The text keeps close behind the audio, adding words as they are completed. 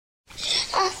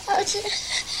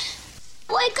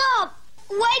Wake up!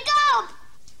 Wake up!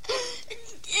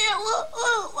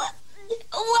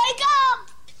 Wake up!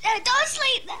 Don't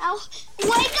sleep now.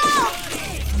 Wake up!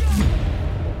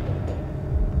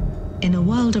 In a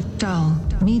world of dull,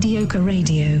 mediocre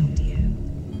radio,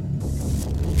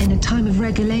 in a time of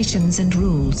regulations and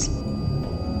rules,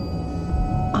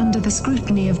 under the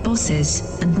scrutiny of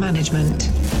bosses and management,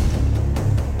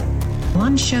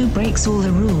 one show breaks all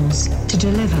the rules to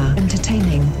deliver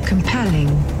entertaining, compelling,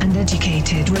 and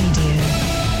educated radio,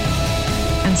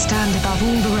 and stand above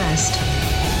all the rest.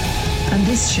 And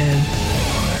this show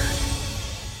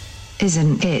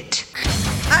isn't it.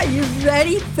 Are you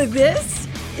ready for this?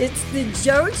 It's the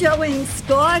JoJo and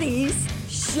Scotty's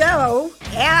show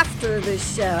after the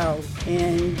show.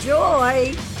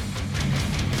 Enjoy.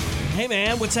 Hey,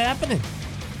 man, what's happening?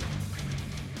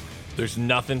 There's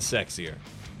nothing sexier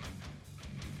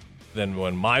than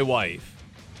when my wife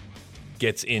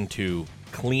gets into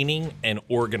cleaning and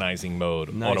organizing mode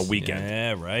on a weekend.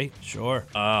 Yeah, right. Sure.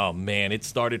 Oh, man, it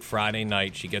started Friday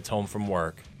night. She gets home from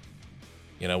work.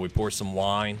 You know, we pour some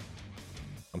wine.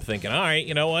 I'm thinking, all right,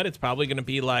 you know what? It's probably going to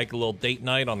be like a little date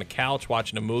night on the couch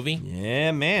watching a movie.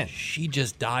 Yeah, man. She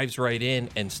just dives right in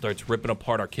and starts ripping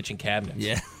apart our kitchen cabinets.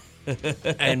 Yeah.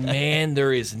 And, man,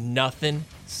 there is nothing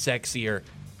sexier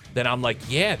than I'm like,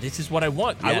 yeah, this is what I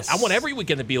want. Yes. I want every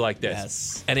weekend to be like this.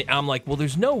 Yes. And I'm like, well,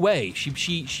 there's no way.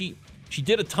 She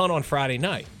did a ton on Friday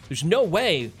night. There's no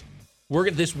way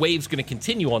this wave's going to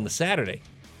continue on the Saturday.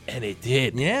 And it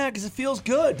did. Yeah, because it feels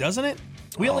good, doesn't it?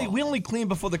 We only clean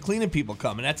before the cleaning people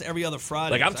come, and that's every other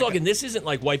Friday. Like, I'm talking, this isn't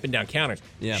like wiping down counters.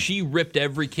 Yeah. She ripped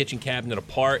every kitchen cabinet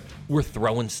apart. We're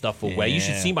throwing stuff away. You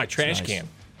should see my trash can.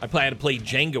 I had to play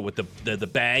Jenga with the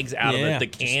bags out of the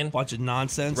can. Just a bunch of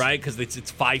nonsense. Right, because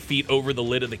it's 5 feet over the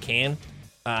lid of the can.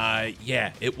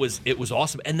 Yeah, it was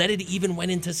awesome. And then it even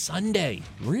went into Sunday.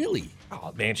 Really?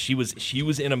 Oh, man, she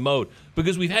was in a mode.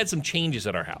 Because we've had some changes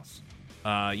at our house.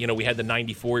 We had the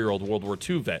 94-year-old World War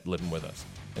II vet living with us.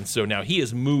 And so now he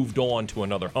has moved on to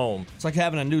another home. It's like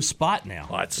having a new spot now.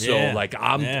 I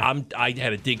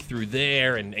had to dig through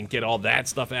there and get all that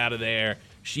stuff out of there.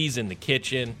 She's in the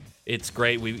kitchen. It's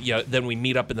great. Then we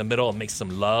meet up in the middle and make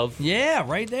some love. Yeah,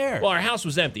 right there. Well, our house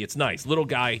was empty. It's nice. Little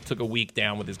guy took a week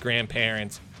down with his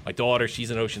grandparents. My daughter,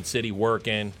 she's in Ocean City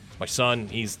working. My son,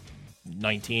 he's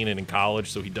 19 and in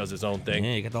college, so he does his own thing.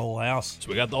 Yeah, you got the whole house. So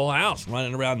we got the whole house.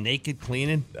 Running around naked,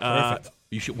 cleaning. Perfect.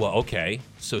 You should. Well, okay.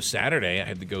 So Saturday, I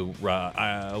had to go.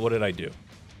 What did I do?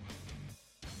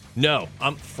 No,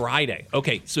 Friday.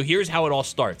 Okay, so here's how it all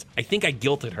starts. I think I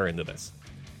guilted her into this.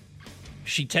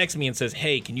 She texts me and says,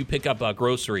 "Hey, can you pick up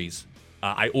groceries?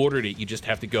 I ordered it. You just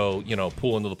have to go,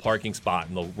 pull into the parking spot,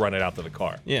 and they'll run it out to the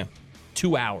car." Yeah.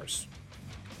 2 hours.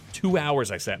 2 hours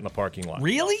I sat in the parking lot.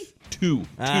 Really? Two.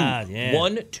 Yeah.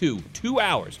 1, 2. 2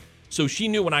 hours. So she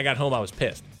knew when I got home I was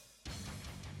pissed.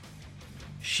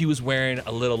 She was wearing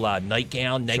a little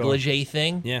nightgown, negligee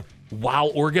thing. Yeah.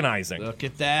 While organizing. Look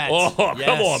at that. Oh, yes.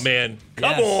 Come on, man.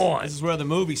 Come on. This is where the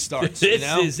movie starts. This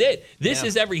is it. This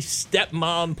is every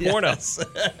stepmom porno. Yes.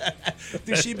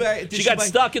 She got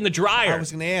stuck in the dryer. I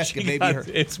was going to ask if maybe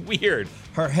it's weird.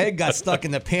 Her head got stuck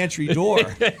in the pantry door.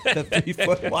 The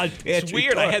 3-foot wide pantry It's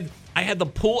weird. door. I had the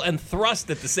pull and thrust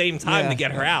at the same time to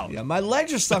get her out. Yeah, my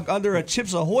legs are stuck under a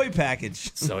Chips Ahoy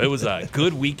package. So it was a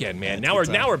good weekend, man. Now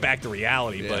we're back to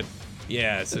reality, but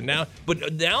yeah. So now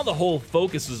the whole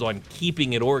focus is on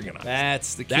keeping it organized.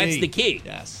 That's the key. That's the key.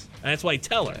 Yes. And that's why I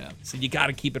tell her. So you got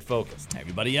to keep it focused. Hey,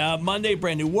 everybody, Monday,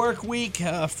 brand new work week,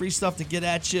 free stuff to get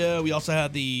at you. We also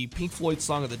have the Pink Floyd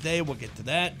song of the day. We'll get to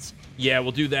that. Yeah,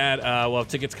 we'll do that. We'll have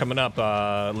tickets coming up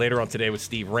later on today with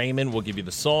Steve Raymond. We'll give you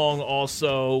the song.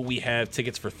 Also, we have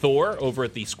tickets for Thor over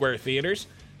at the Square Theaters.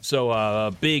 So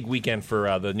a big weekend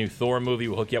for the new Thor movie.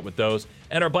 We'll hook you up with those.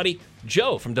 And our buddy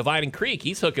Joe from Dividing Creek,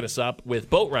 he's hooking us up with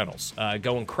boat rentals,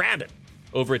 going crabbing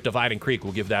over at Dividing Creek.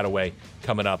 We'll give that away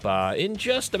coming up in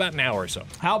just about an hour or so.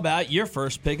 How about your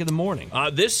first pick of the morning?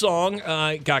 This song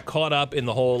got caught up in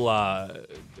the whole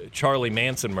Charlie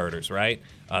Manson murders, right?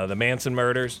 The Manson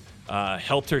murders,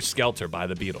 Helter Skelter by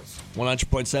the Beatles.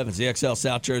 100.7 ZXL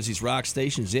South Jersey's rock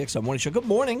station, ZXL Morning Show. Good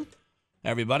morning,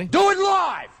 everybody. Do it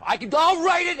live! I'll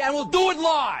write it and we'll do it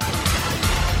live!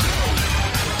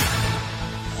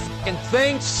 And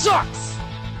thing sucks!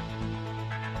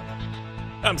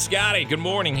 I'm Scotty. Good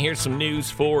morning. Here's some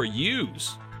news for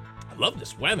yous. I love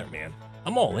this weather, man.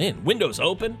 I'm all in. Windows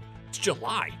open. It's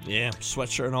July. Yeah,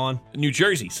 sweatshirt on. New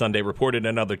Jersey Sunday reported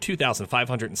another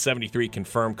 2,573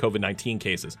 confirmed COVID-19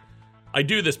 cases. I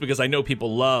do this because I know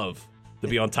people love to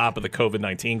be on top of the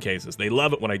COVID-19 cases. They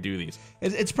love it when I do these.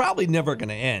 It's probably never going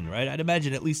to end, right? I'd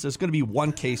imagine at least there's going to be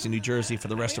one case in New Jersey for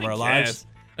the rest of our lives.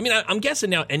 I mean, I'm guessing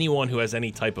now anyone who has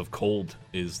any type of cold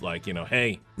is like,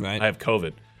 hey, right. I have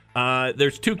COVID.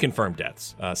 There's 2 confirmed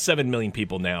deaths. 7 million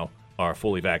people now are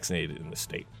fully vaccinated in the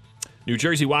state. New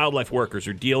Jersey wildlife workers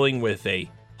are dealing with a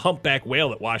humpback whale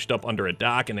that washed up under a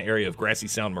dock in the area of Grassy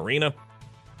Sound Marina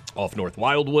off North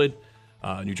Wildwood.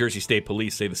 New Jersey State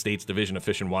Police say the state's Division of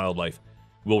Fish and Wildlife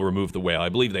will remove the whale. I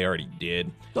believe they already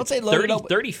did. Don't they load it up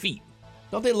 30 feet.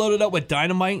 Don't they load it up with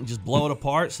dynamite and just blow it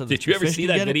apart? So did you ever see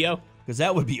that video? Because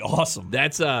that would be awesome.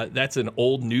 That's an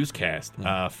old newscast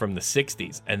from the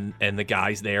 60s, and the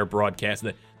guys there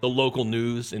broadcasting the local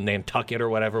news in Nantucket or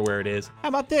whatever where it is. How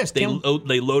about this? They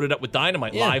load it up with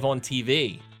dynamite live on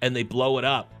TV, and they blow it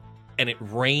up, and it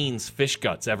rains fish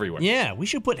guts everywhere. Yeah, we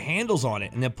should put handles on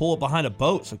it and then pull it behind a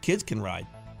boat so kids can ride.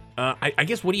 I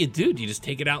guess what do? Do you just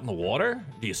take it out in the water?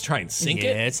 Do you just try and sink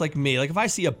it? Yeah, it's like me. Like if I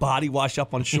see a body wash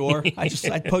up on shore, I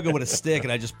poke it with a stick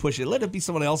and I just push it. Let it be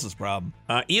someone else's problem.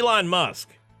 Elon Musk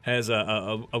has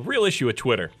a real issue with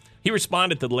Twitter. He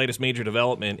responded to the latest major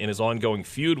development in his ongoing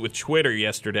feud with Twitter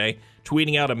yesterday,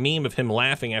 tweeting out a meme of him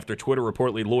laughing after Twitter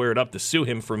reportedly lawyered up to sue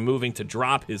him for moving to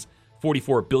drop his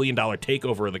 $44 billion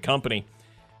takeover of the company.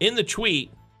 In the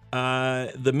tweet,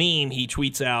 the meme, he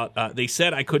tweets out, they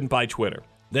said I couldn't buy Twitter.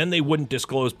 Then they wouldn't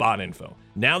disclose bot info.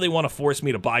 Now they want to force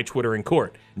me to buy Twitter in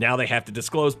court. Now they have to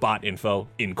disclose bot info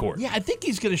in court. Yeah, I think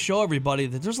he's going to show everybody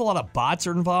that there's a lot of bots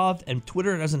are involved, and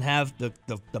Twitter doesn't have the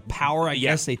power, I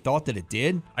guess, they thought that it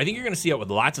did. I think you're going to see it with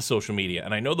lots of social media,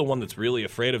 and I know the one that's really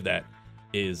afraid of that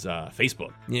is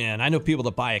Facebook. Yeah, and I know people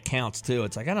that buy accounts, too.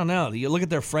 It's like, I don't know. You look at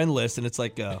their friend list, and it's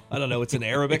like, I don't know, it's in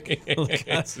Arabic.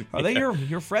 Are they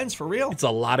your friends for real? It's a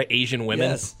lot of Asian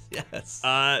women. Yes.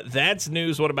 That's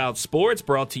news. What about sports?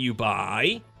 Brought to you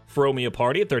by Fromia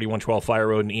Party at 3112 Fire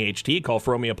Road in EHT. Call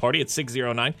Fromia Party at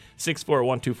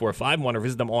 609-641-245. Want to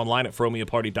visit them online at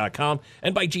fromiaparty.com.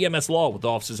 And by GMS Law with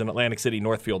offices in Atlantic City,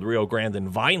 Northfield, Rio Grande, and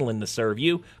Vineland to serve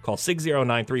you. Call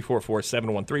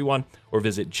 609-344-7131 or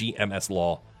visit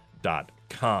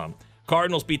gmslaw.com.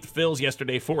 Cardinals beat the Phils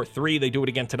yesterday 4-3. They do it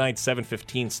again tonight,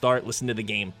 7:15 start. Listen to the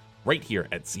game right here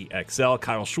at ZXL.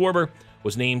 Kyle Schwarber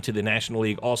was named to the National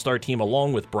League All-Star team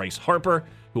along with Bryce Harper,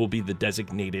 who will be the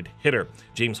designated hitter.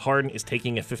 James Harden is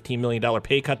taking a $15 million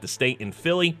pay cut to stay in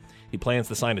Philly. He plans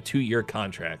to sign a 2-year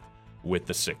contract with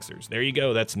the Sixers. There you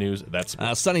go. That's news. That's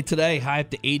sunny today. High up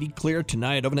to 80. Clear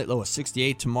tonight. Overnight low of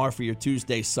 68. Tomorrow for your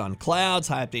Tuesday sun. Clouds.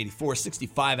 High up to 84.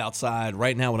 65 outside.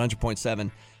 Right now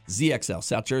 100.7 ZXL.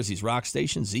 South Jersey's rock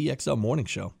station. ZXL Morning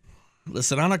Show.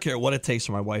 Listen, I don't care what it takes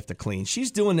for my wife to clean.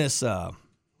 She's doing this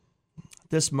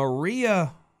Marie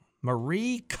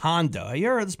Kondo. Have you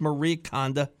heard of this Marie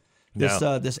Kondo? This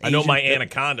Asian, I know my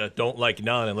anaconda don't like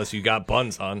none unless you got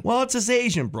buns on. Well, it's this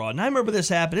Asian broad, and I remember this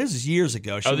happened. This is years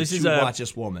ago. She would watch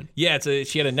this woman. Yeah,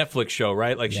 she had a Netflix show,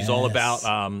 right? Like she's all about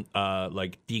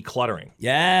like decluttering.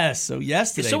 Yes. So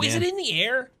yesterday, is it in the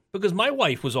air? Because my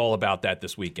wife was all about that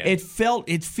this weekend. It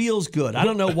feels good. I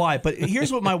don't know why, but here's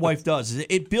what my wife does: is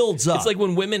it builds up. It's like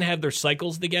when women have their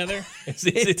cycles together.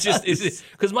 It's just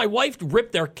because my wife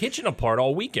ripped their kitchen apart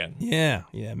all weekend. Yeah.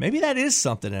 Maybe that is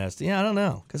something else. Yeah, I don't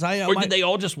know. Did they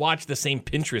all just watch the same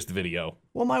Pinterest video?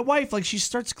 Well, my wife, she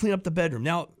starts to clean up the bedroom.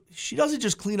 Now she doesn't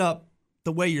just clean up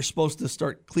the way you're supposed to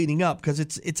start cleaning up because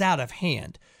it's out of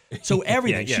hand. So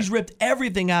everything. Yeah. She's ripped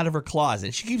everything out of her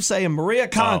closet. She keeps saying, Maria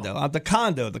Kondo. I'm the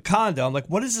condo. I'm like,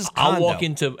 what is this condo?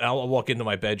 I'll walk into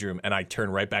my bedroom and I turn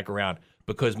right back around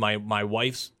because my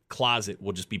wife's closet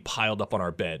will just be piled up on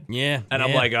our bed. Yeah. And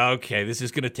I'm like, okay, this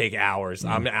is going to take hours.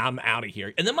 I'm out of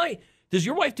here. And then does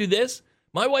your wife do this?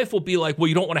 My wife will be like, well,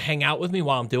 you don't want to hang out with me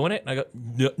while I'm doing it? And I go,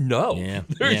 no. Yeah.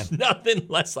 There's nothing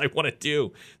less I want to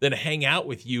do than hang out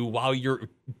with you while you're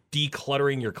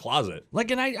decluttering your closet.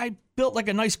 And I built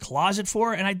a nice closet for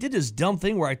her, and I did this dumb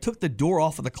thing where I took the door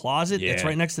off of the closet that's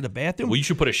right next to the bathroom. Well, you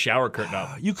should put a shower curtain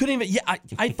up. You couldn't even,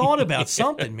 I thought about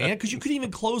something, man, because you couldn't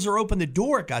even close or open the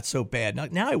door. It got so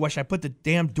bad. Now I wish I put the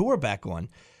damn door back on.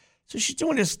 So she's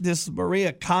doing this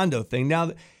Maria Kondo thing.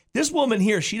 Now, this woman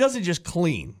here, she doesn't just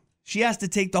clean. She has to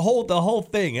take the whole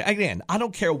thing. Again, I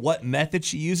don't care what method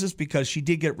she uses because she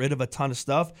did get rid of a ton of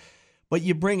stuff, but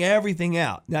you bring everything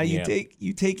out. Now you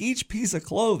take each piece of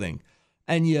clothing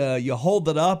and you hold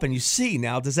it up and you see,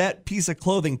 now does that piece of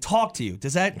clothing talk to you?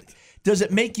 Does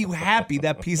it make you happy,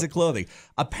 that piece of clothing?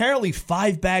 Apparently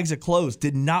 5 bags of clothes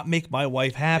did not make my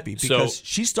wife happy because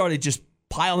she started just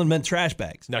piling them in trash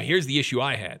bags. Now here's the issue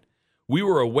I had. We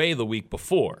were away the week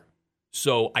before,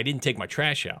 so I didn't take my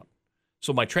trash out.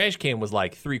 So my trash can was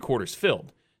like 3/4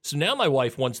 filled. So now my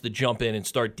wife wants to jump in and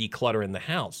start decluttering the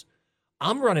house.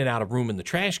 I'm running out of room in the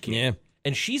trash can. Yeah.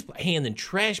 And she's handing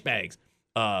trash bags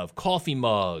of coffee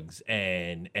mugs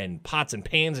and pots and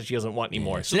pans that she doesn't want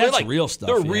anymore. Yeah. So See, that's they're real stuff,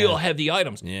 They're yeah. real heavy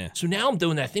items. Yeah. So now I'm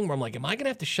doing that thing where I'm like, am I going to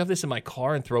have to shove this in my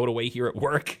car and throw it away here at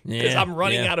work? Because Yeah, I'm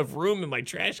running yeah. out of room in my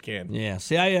trash can. Yeah,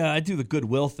 see, I do the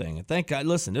Goodwill thing. And thank God,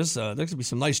 listen, there's going to be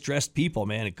some nice dressed people,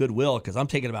 man, at Goodwill because I'm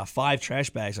taking about 5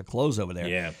 trash bags of clothes over there.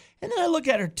 Yeah. And then I look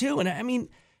at her, too, and I mean,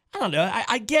 I don't know.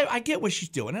 I get what she's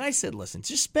doing. And I said, listen,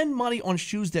 just spend money on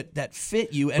shoes that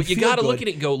fit you and But you feel gotta good look at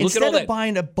it and go, look at instead all of that-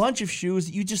 buying a bunch of shoes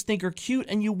that you just think are cute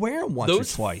and you wear them once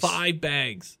Those or twice. 5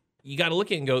 bags, you got to look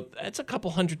at it and go, that's a couple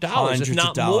 $100, Hundreds if not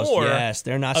of dollars. more. Yes,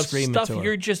 they're not of screaming stuff to her.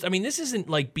 you're just, I mean, this isn't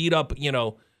like beat up,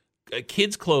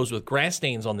 kids' clothes with grass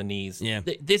stains on the knees. Yeah.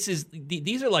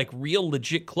 These are like real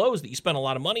legit clothes that you spent a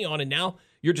lot of money on, and now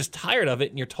you're just tired of it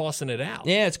and you're tossing it out.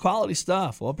 Yeah, it's quality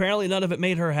stuff. Well, apparently none of it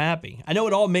made her happy. I know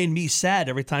it all made me sad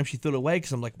every time she threw it away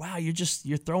because I'm like, wow, you're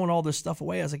throwing all this stuff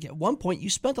away. I was like, at one point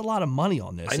you spent a lot of money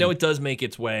on this. I know it does make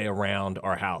its way around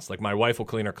our house. Like my wife will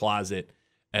clean her closet,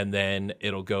 and then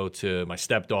it'll go to my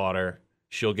stepdaughter.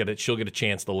 She'll get a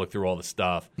chance to look through all the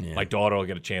stuff. Yeah. My daughter will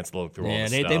get a chance to look through all the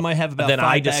stuff. they might have about and then 5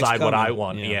 I bags decide what I coming.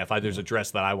 want. Yeah. Yeah, if there's a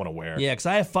dress that I want to wear. Yeah, because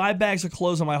I have 5 bags of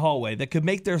clothes in my hallway that could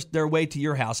make their way to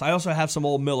your house. I also have some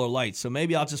old Miller Lights, so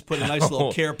maybe I'll just put a nice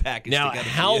little care package Now, together.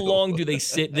 for how you. long do they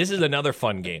sit? This is another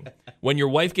fun game. When your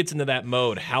wife gets into that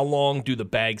mode, how long do the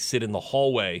bags sit in the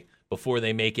hallway before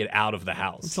they make it out of the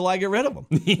house? Until I get rid of them.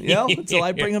 Until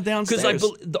I bring them downstairs.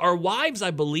 Because our wives,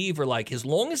 I believe, are like, as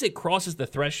long as it crosses the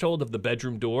threshold of the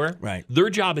bedroom door, Right. their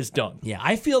job is done. Yeah,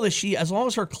 I feel that as long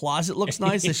as her closet looks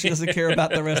nice, that she doesn't care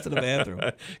about the rest of the bathroom.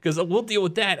 Because we'll deal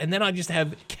with that, and then I just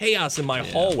have chaos in my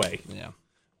hallway. Yeah.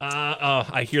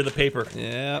 I hear the paper.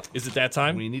 Yeah. Is it that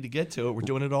time? We need to get to it. We're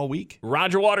doing it all week.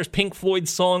 Roger Waters, Pink Floyd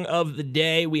song of the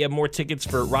day. We have more tickets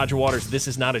for Roger Waters' This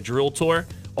Is Not a Drill Tour,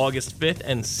 August 5th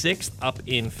and 6th up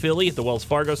in Philly at the Wells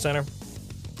Fargo Center.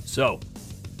 So,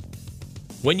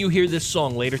 when you hear this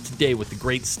song later today with the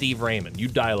great Steve Raymond, you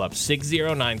dial up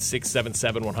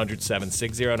 609-677-107,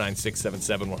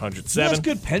 609-677-107. He has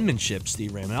good penmanship,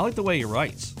 Steve Raymond. I like the way he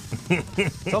writes.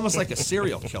 It's almost like a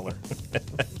serial killer.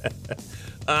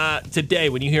 Today,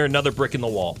 when you hear another brick in the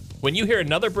wall,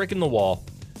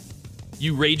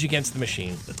 you rage against the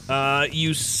machine.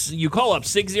 You call up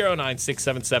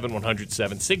 609-677-107,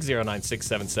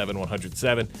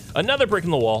 609-677-107. Another brick in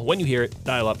the wall. When you hear it,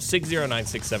 dial up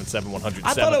 609-677-107.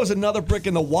 I thought it was another brick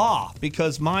in the wall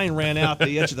because mine ran out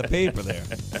the edge of the paper there.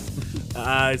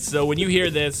 So when you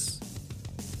hear this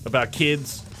about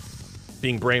kids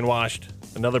being brainwashed,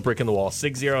 another brick in the wall,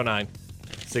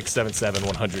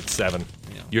 609-677-107.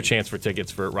 Your chance for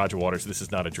tickets for Roger Waters' This Is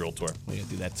Not a Drill Tour. We got to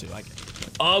do that too. I get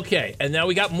it. Okay, and now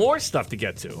we got more stuff to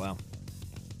get to. Wow.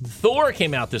 Thor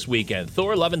came out this weekend.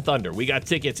 Thor Love and Thunder. We got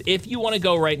tickets. If you want to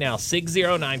go right now,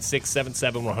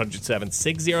 609-677-107,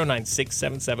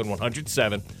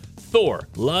 609-677-107. Thor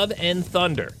Love and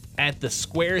Thunder at the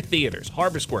Square Theaters,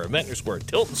 Harbor Square, Ventnor Square,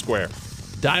 Tilton Square.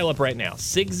 Dial up right now,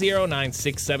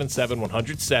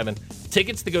 609-677-107.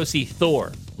 Tickets to go see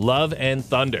Thor Love and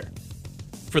Thunder.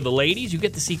 For the ladies, you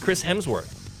get to see Chris Hemsworth.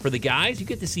 For the guys, you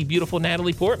get to see beautiful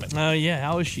Natalie Portman. Oh, yeah.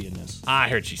 How is she in this? I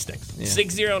heard she stinks. Yeah.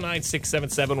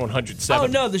 609-677-107. Oh,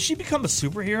 no. Does she become a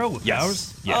superhero with Yes.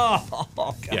 powers? Yeah. Oh,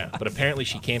 God. Yeah, but apparently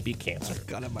she can't beat cancer.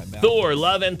 Got it in my mouth. Thor,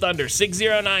 Love and Thunder,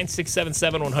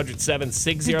 609-677-107, Did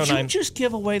 609. you just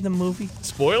give away the movie?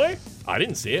 Spoiler? I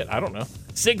didn't see it. I don't know.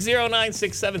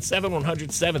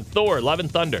 609-677-107, Thor, Love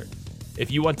and Thunder. If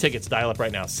you want tickets, dial up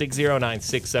right now,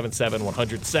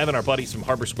 609-677-107. Our buddies from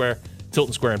Harbor Square,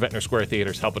 Tilton Square, and Ventnor Square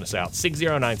Theaters helping us out.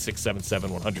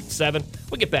 609-677-107.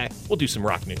 We'll get back. We'll do some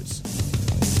rock news.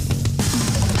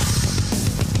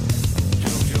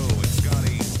 JoJo and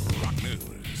Scotty, rock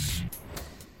news.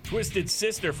 Twisted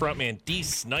Sister frontman Dee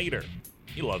Snider.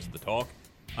 He loves the talk.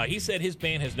 He said his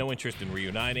band has no interest in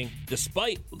reuniting,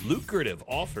 despite lucrative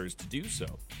offers to do so.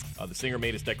 The singer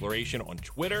made his declaration on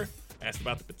Twitter, asked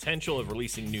about the potential of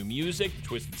releasing new music. The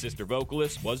Twisted Sister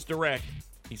vocalist was direct.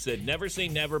 He said, "Never say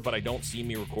never, but I don't see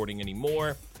me recording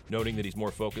anymore," noting that he's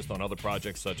more focused on other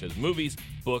projects such as movies,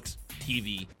 books,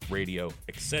 TV, radio,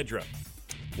 etc.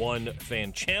 One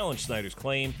fan challenged Snyder's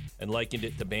claim and likened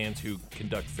it to bands who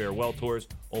conduct farewell tours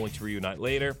only to reunite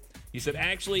later. He said,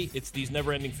 "Actually, it's these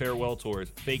never-ending farewell tours,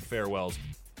 fake farewells.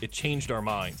 It changed our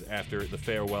minds after the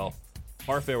farewell.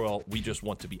 Our farewell, we just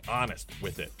want to be honest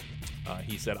with it."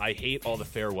 He said, "I hate all the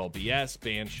farewell BS.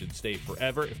 Bands should stay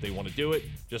forever if they want to do it.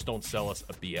 Just don't sell us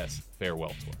a BS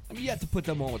farewell tour." I mean, you have to put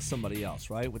them on with somebody else,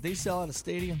 right? Would they sell at a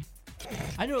stadium?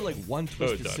 I know like one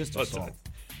Twisted Sister song.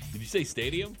 Did you say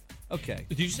stadium? Okay.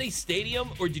 Did you say stadium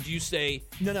or did you say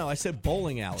No, I said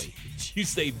bowling alley. did you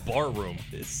say bar room?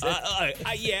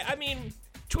 Yeah, I mean,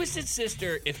 Twisted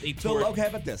Sister, if they toured. Okay, how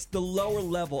about this? The lower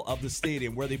level of the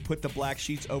stadium where they put the black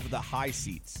sheets over the high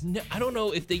seats. No, I don't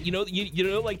know if they, you know,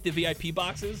 like the VIP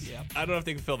boxes. Yeah. I don't know if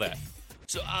they can fill that.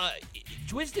 So,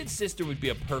 Twisted Sister would be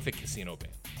a perfect casino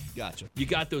band. Gotcha. You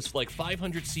got those like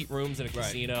 500 seat rooms in a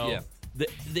casino. Yeah.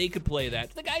 They could play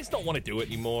that. The guys don't want to do it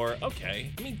anymore.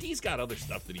 Okay. I mean, Dee's got other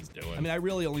stuff that he's doing. I mean, I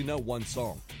really only know one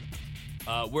song.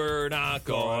 We're not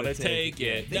gonna take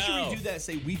it. They should redo that.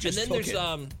 Say we just. And then took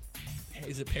there's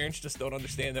is it Parents Just Don't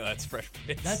Understand? No, that's Fresh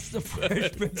Prince. That's the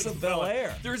Fresh Prince of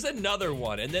Bel-Air. There's another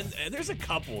one, and then there's a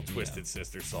couple Twisted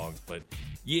Sister songs, but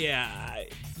yeah,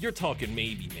 you're talking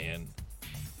maybe, man.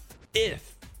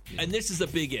 If, and this is a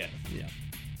big if. Yeah.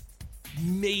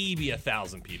 Maybe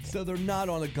 1,000 people. So they're not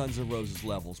on the Guns N' Roses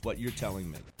levels, what you're telling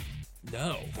me.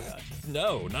 No.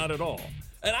 No, not at all.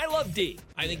 And I love D.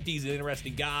 I think D's an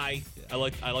interesting guy. Yeah.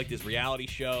 I liked his reality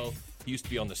show. He used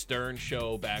to be on the Stern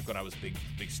show back when I was a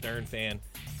big Stern fan.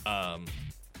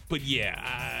 But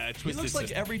yeah, Twisted He looks like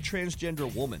Sister. every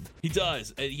transgender woman. He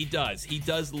does. He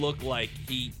does look like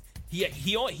he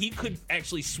could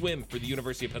actually swim for the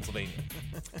University of Pennsylvania.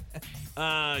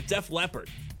 Def Leppard.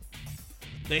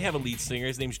 They have a lead singer.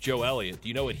 His name's Joe Elliott. Do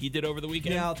you know what he did over the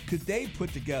weekend? Now, could they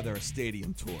put together a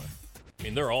stadium tour? I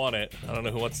mean, they're on it. I don't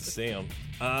know who wants to see them.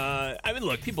 I mean,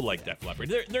 look, people like Def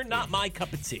Leppard. They're not my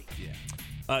cup of tea.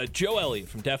 Yeah. Joe Elliott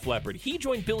from Def Leppard. He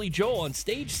joined Billy Joel on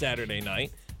stage Saturday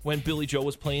night when Billy Joel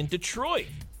was playing Detroit.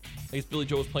 I guess Billy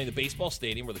Joel was playing the baseball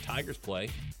stadium where the Tigers play.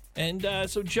 And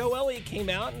so Joe Elliott came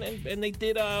out and they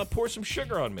did Pour Some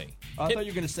Sugar on Me. I thought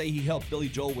you were going to say he helped Billy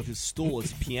Joel with his stool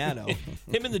as a piano.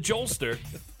 Him and the Joelster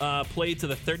played to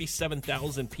the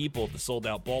 37,000 people at the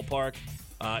sold-out ballpark.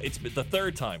 It's been the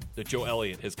third time that Joe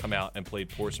Elliott has come out and played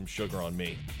Pour Some Sugar on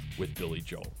Me with Billy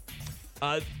Joel.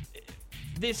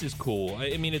 This is cool.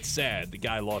 I mean, it's sad. The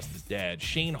guy lost his dad.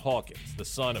 Shane Hawkins, the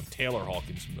son of Taylor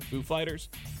Hawkins from the Foo Fighters,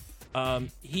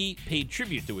 he paid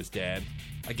tribute to his dad.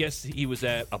 I guess he was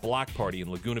at a block party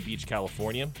in Laguna Beach,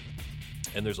 California,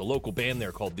 and there's a local band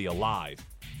there called The Alive.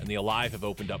 And The Alive have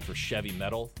opened up for Chevy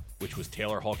Metal, which was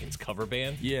Taylor Hawkins' cover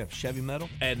band. Yeah, Chevy Metal.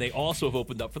 And they also have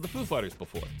opened up for the Foo Fighters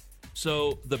before.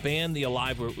 So the band The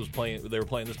Alive they were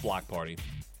playing this block party,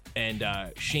 and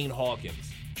Shane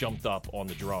Hawkins jumped up on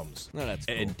the drums that's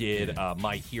cool. and did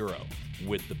My Hero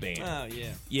with the band. Oh, yeah.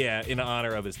 Yeah, in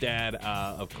honor of his dad.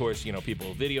 Of course,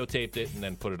 people videotaped it and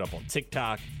then put it up on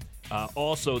TikTok.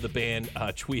 Also, the band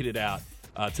tweeted out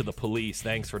to the police,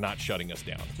 thanks for not shutting us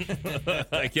down.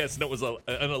 I guess that was an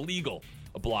illegal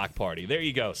block party. There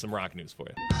you go. Some rock news for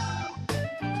you.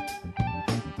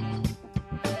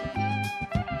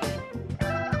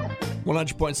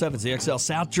 .7 ZXL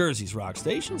South Jersey's Rock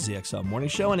Station, ZXL Morning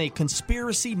Show, and a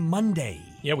Conspiracy Monday.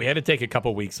 Yeah, we had to take a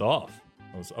couple weeks off.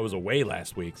 I was away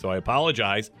last week, so I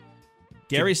apologize.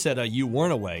 Gary said you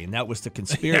weren't away, and that was the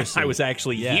conspiracy. I was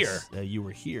actually here. You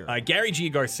were here. Gary G.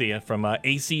 Garcia from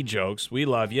AC Jokes. We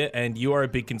love you, and you are a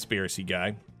big conspiracy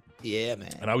guy. Yeah,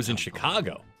 man. And I was in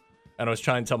Chicago, and I was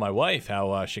trying to tell my wife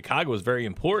how Chicago was very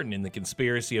important in the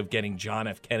conspiracy of getting John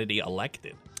F. Kennedy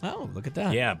elected. Oh, look at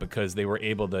that. Yeah, because they were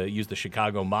able to use the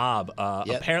Chicago mob.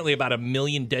 Apparently about 1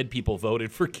 million dead people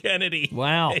voted for Kennedy.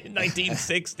 Wow. In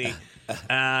 1960.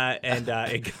 And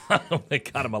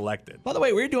it got him elected. By the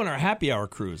way, we were doing our happy hour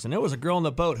cruise, and there was a girl on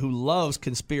the boat who loves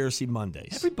Conspiracy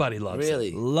Mondays. Everybody loves it.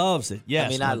 Really? Loves it, yes. I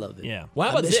mean, I love it. Yeah.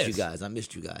 Well, how I about missed this? you guys. I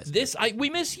missed you guys.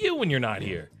 We miss you when you're not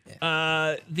here.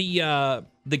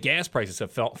 The gas prices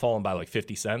have fallen by like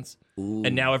 50 cents. Ooh.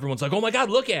 And now everyone's like, oh my God,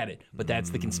 look at it. But that's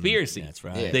the conspiracy. That's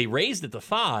right. Yeah. They raised it to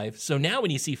 $5. So now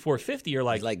when you see $4.50, you're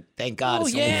like, It's like, thank God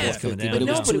it's yeah. only It's coming $4.50, down. but it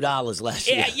was No, but $2 last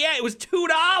year. yeah, it was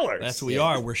 $2. That's who we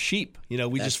are. We're sheep.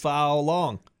 We just follow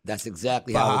along. That's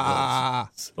exactly how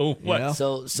it goes. So what? Yeah.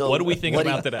 So What do we think what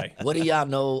about today? What do y'all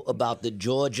know about the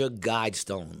Georgia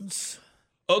Guidestones?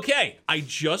 Okay, I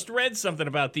just read something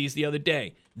about these the other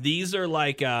day. These are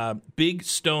like big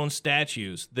stone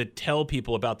statues that tell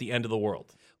people about the end of the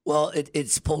world. Well,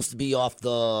 it's supposed to be off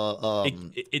the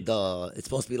It- it's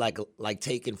supposed to be like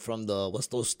taken from the what's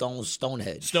those stones,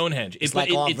 Stonehenge. Stonehenge. It's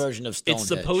like our version of Stonehenge. It's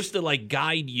supposed to like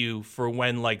guide you for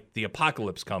when like the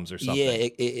apocalypse comes or something. Yeah,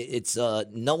 it's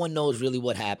no one knows really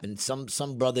what happened.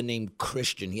 Some brother named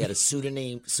Christian. He had a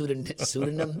pseudonym.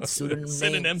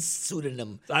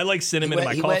 I like cinnamon in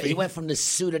my coffee. He went from the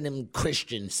pseudonym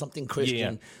Christian, something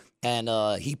Christian,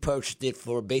 and he purchased it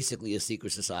for basically a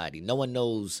secret society. No one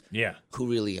knows Yeah. who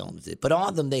really owns it. But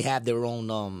on them, they have their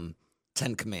own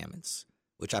 10 Commandments,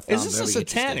 which I found Is this very a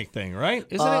satanic thing, right?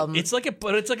 Isn't it? It's like a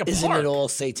park. Isn't it all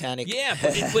satanic? Yeah,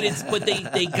 but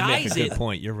they guise Good it.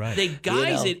 point. You're right. They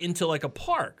guise it into like a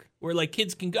park where like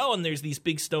kids can go and there's these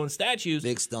big stone statues.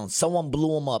 Big stone. Someone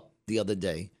blew them up the other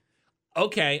day.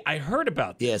 Okay, I heard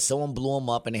about that. Yeah, someone blew them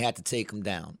up and they had to take them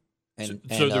down. So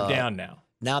they're down now.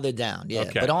 Now they're down. Yeah,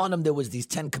 Okay. but on them there was these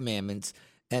 10 commandments,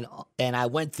 and I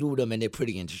went through them and they're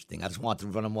pretty interesting. I just wanted to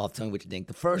run them off. Tell me what you think.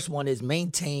 The first one is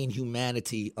maintain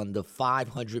humanity under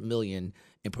 500 million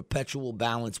in perpetual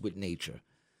balance with nature.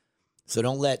 So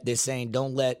they're saying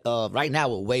don't let, right now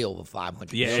we're way over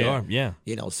 500 Yeah, million. Sure, yeah.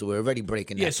 You know, so we're already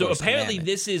breaking that. Yeah, so first apparently commandment.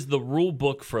 this is the rule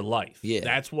book for life. Yeah.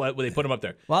 That's what they put them up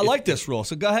there. Well, I like this rule,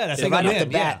 so go ahead. I So think right I'm off the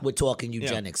in. bat, Yeah. we're talking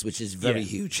eugenics, which is very Yeah.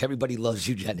 huge. Everybody loves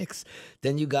eugenics.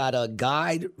 Then you got a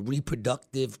guide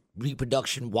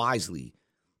reproduction wisely,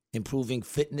 improving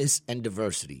fitness and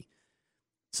diversity.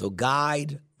 So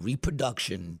guide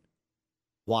reproduction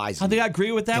wisely. I think I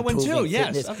agree with that one too. improving Yes.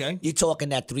 fitness. Okay. You're talking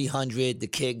that 300. The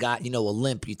kid got a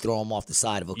limp. You throw him off the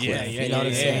side of a cliff. Yeah, you know what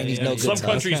I'm saying? He's no good. Some to us.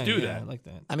 countries Okay, do yeah, that. I like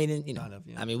that. I mean, yeah.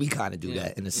 I mean, we kind of do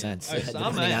that in a sense, All right, so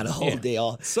I'm depending on in. how old they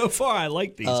are. So far, I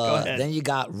like these. Go ahead. Then you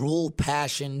got rule,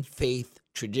 passion, faith,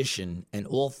 tradition, and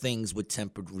all things with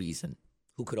tempered reason.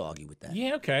 Who could argue with that?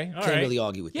 Yeah, okay. All Can't right. really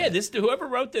argue with Yeah, that. whoever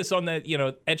wrote this on that,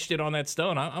 etched it on that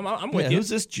stone, I'm with Yeah, you. who's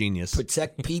this genius?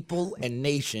 Protect people and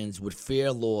nations with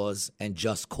fair laws and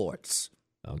just courts.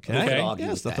 Okay. Okay. Could argue Yeah,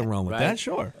 there's with nothing that, wrong with right? that.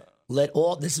 Sure.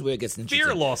 This is where it gets interesting.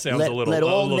 Fear law sounds let, a little Let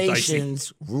all dicey.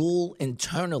 nations rule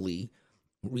internally,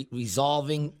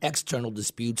 resolving external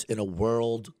disputes in a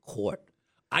world court.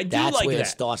 I do That's like where that. it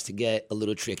starts to get a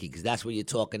little tricky because that's where you're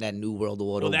talking that new world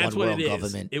order, Well, that's one what world it is.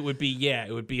 government. It would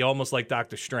be almost like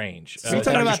Doctor Strange. So you're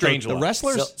Doctor talking about Strange the law.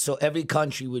 wrestlers? So every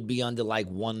country would be under like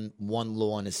one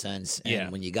law in a sense, and Yeah.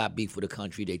 when you got beef with a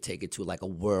country, they take it to like a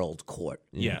world court.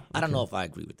 Yeah. I don't know if I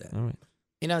agree with that. All right.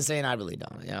 You know what I'm saying? I really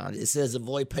don't. It says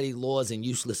avoid petty laws and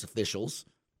useless officials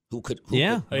who could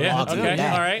Yeah. Oh, yeah. argue Okay. with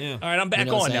that. All right. Yeah. All right. I'm back You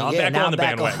know what on I'm now. I'm saying? Yeah, back now on the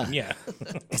I'm back bandwagon. on. Yeah.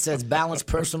 It says balance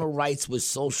personal rights with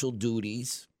social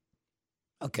duties.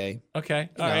 Okay. Okay. You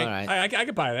know, All right. all right. I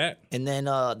could buy that. And then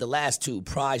the last two,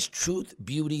 prize truth,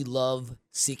 beauty, love,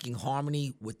 seeking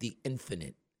harmony with the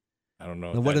infinite. I don't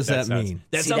know. Now, what does that sounds- mean?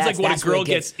 That See, sounds like what a that's where girl it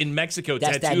gets- gets in Mexico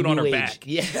That's that tattooed on new her age. back.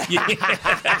 Yeah.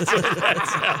 That's what that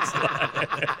sounds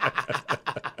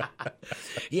like.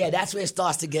 Yeah, that's where it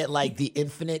starts to get like the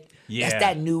infinite. Yeah. That's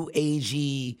that new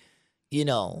agey, the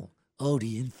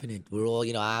infinite. We're all,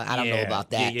 I don't know Yeah.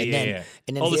 about that. Yeah, and yeah, then, yeah.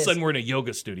 and then All of a here's- sudden, we're in a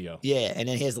yoga studio. Yeah, and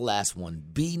then here's the last one.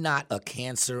 Be not a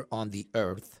cancer on the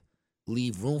earth.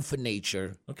 Leave room for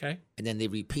nature. Okay. And then they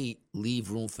repeat, leave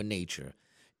room for nature.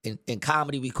 In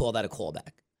comedy, we call that a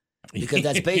callback. Because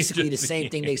that's basically the same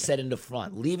thing they said in the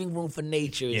front. Leaving room for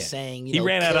nature is Yeah. saying, He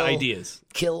ran out of kill- ideas.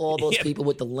 Kill all those He had- people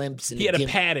with the limps. And He had the to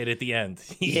gimp- pad it at the end.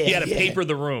 He Yeah, had to yeah. paper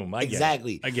the room. I get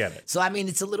Exactly. It. I get it. So I mean,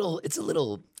 it's a little.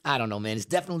 I don't know, man. It's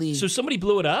definitely So somebody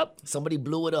blew it up, somebody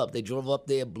blew it up. They drove up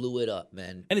there, blew it up,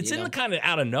 man. and it's in the kind of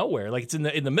out of nowhere. Like it's in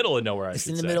the middle of nowhere. It's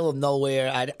in the middle of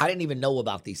nowhere. I didn't even know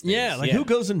about these things. Yeah, like Yeah. who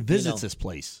goes and visits know. this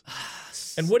place?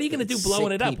 And what are you going to do blowing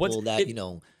Sick it up? people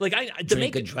that like I to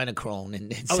drink make adrenochrome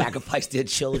and sacrifice their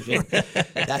children.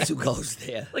 That's who goes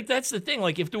there. like that's the thing.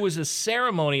 Like if there was a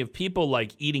ceremony of people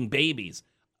like eating babies,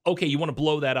 okay, you want to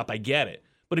blow that up. I get it.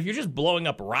 But if you're just blowing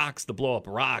up rocks to blow up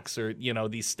rocks, or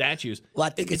these statues, Well, I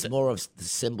think it's more of the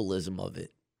symbolism of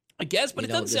it. I guess. But You it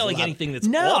know, doesn't there's sound a like lot- anything that's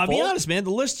No, awful. I'll be honest, man. The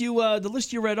list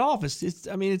you read off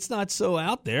it's not so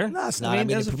out there. No, it's not. I mean,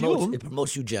 there's it a few of them.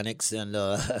 promotes eugenics and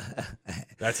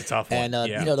That's a tough one. and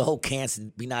yeah. the whole cancer.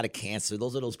 Be not a cancer.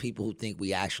 Those are those people who think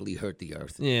we actually hurt the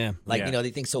earth. Yeah. Like, Yeah.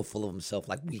 they think so full of themselves,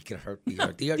 like we can hurt the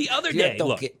earth. The, earth, the other the earth day, don't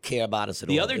look, care about us at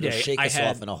the all. other It'll day, shake I us had-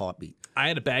 off in a heartbeat. I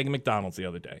had a bag of McDonald's the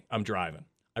other day. I'm driving.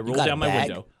 I rolled got a down my bag?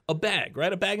 window. A bag,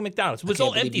 right? A bag of McDonald's. It was can't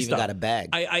all believe empty you even stuff. got a bag.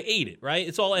 I ate it, right?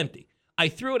 It's all empty. I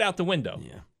threw it out the window.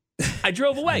 Yeah. I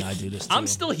drove away. I do this I'm too.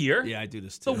 still here. Yeah, I do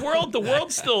this too. The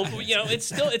world's still,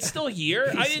 it's still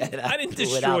here. I didn't Threw it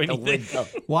destroy out the anything. window.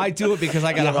 Well, I do it because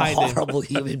I You're gotta a hide it. horrible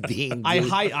human being. I dude.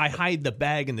 hide the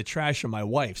bag in the trash of my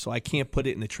wife, so I can't put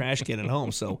it in the trash can at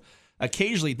home. So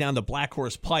occasionally down the Black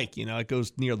Horse Pike, it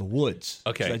goes near the woods.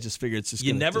 Okay. So I just figure it's just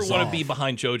You gonna never want dissolve. to be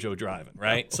behind JoJo driving,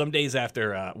 right? Some days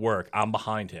after work, I'm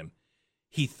behind him.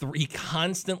 He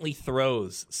constantly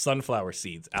throws sunflower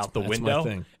seeds out the That's my window,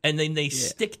 thing. and then they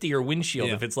stick to your windshield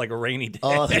Yeah. if it's like a rainy day.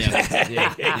 Oh,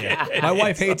 Yeah. My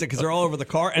wife hates it because they're all over the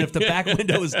car, and if the back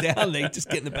window is down, they just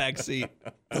get in the back seat.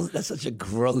 that's such a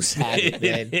gross habit,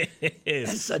 man. It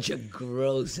That's is. such a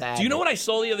gross habit. Do you know what I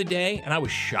saw the other day? And I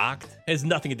was shocked. It has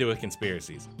nothing to do with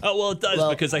conspiracies. Oh, well, it does Well-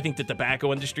 because I think the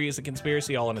tobacco industry is a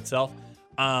conspiracy all in itself.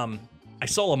 I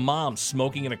saw a mom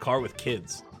smoking in a car with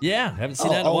kids. Yeah, haven't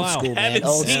seen that in a old while. school, man. Haven't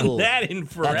Old seen school. that in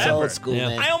forever. That's old school, Yeah.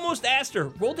 man. I almost asked her,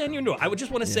 roll down your window. I would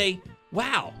just want to say,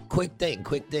 wow. Quick thing.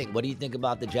 What do you think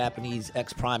about the Japanese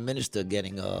ex-prime minister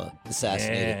getting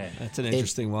assassinated? Yeah. That's an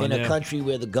interesting one. In a yeah. country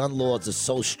where the gun laws are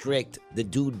so strict, the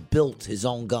dude built his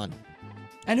own gun.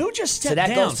 And who just stepped So that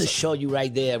down? goes to show you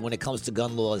right there when it comes to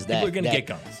gun laws that People are gonna that-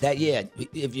 get guns. That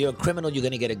if you're a criminal, you're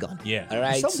gonna get a gun. Yeah. All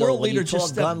right. Some So world when you leader just talk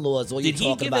stepped- gun laws, all you're Did he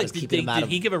talking give about a, is keeping them out did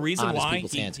he give a reason honest why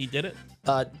people's hands. he did it?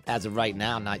 As of right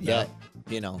now, not yet.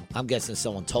 You know, I'm guessing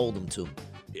someone told him to.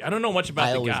 I don't know much about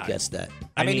I the always guy. guess that.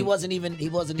 I I mean, he mean, wasn't even He,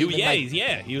 like,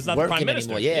 he was not the working prime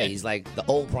minister. anymore. Yeah, he's like the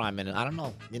old prime minister. I don't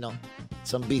know. You know,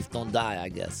 some beef don't die, I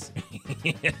guess.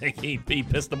 he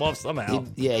pissed him off somehow.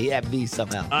 He had beef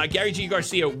somehow. Gary G.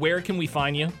 Garcia, where can we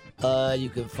find you? You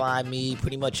can find me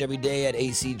pretty much every day at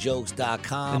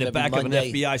acjokes.com. in the every back Monday. of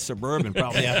an FBI Suburban,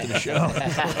 probably after the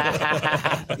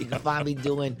show. You can find me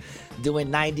doing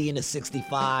 90 and a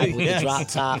 65 with Yes. the drop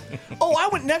top.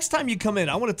 Oh, next time you come in,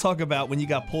 I want to talk about when you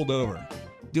got pulled over,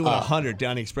 doing 100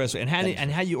 down the expressway,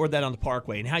 and how you ordered that on the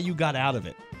Parkway, and how you got out of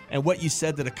it, and what you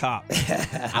said to the cop.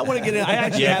 I want to get in. I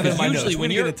actually have it in my notes. usually We're when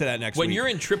gonna you're get into that next when week. you're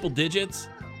in triple digits,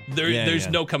 there's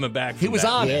no coming back. He From was that.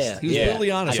 honest. Yeah, He was yeah.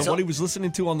 brutally honest I on told- what he was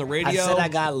listening to on the radio. I said I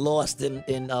got lost in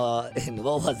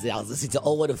what was it? I was listening to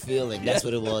Oh What a Feeling. That's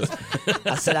what it was.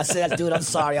 I said, dude, I'm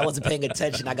sorry, I wasn't paying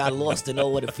attention. I got lost in Oh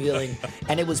What a Feeling,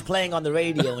 and it was playing on the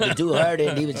radio. And the dude heard it,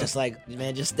 and he was just like,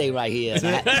 "Man, just stay right here."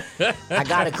 And I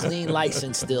got a clean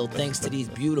license still, thanks to these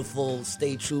beautiful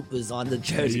state troopers on the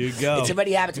jersey. There you go. It's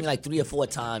already happened to me like 3 or 4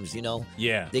 times. You know.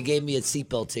 Yeah. They gave me a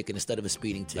seatbelt ticket instead of a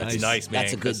speeding ticket. That's nice, man.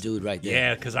 That's a good 'cause- dude right there.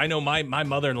 Yeah, because I know my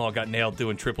mother-in-law got nailed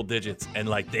doing triple digits, and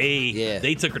like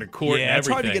they took her to court. Yeah, and it's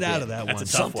hard to everything. get out of that That's one. a tough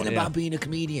Something one. about being a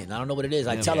comedian. I don't know what it is.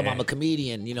 I tell them I'm a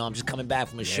comedian. You know, I'm just coming back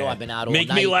from a show. Yeah. I've been out all Make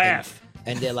night. me laugh.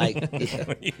 And they're like,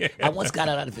 yeah. I once got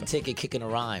out of a ticket kicking a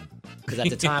rhyme. Because at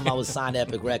the time I was signed to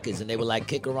Epic Records, and they were like,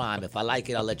 kick a rhyme. If I like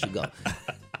it, I'll let you go.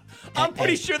 I'm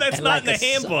pretty sure that's and not like in the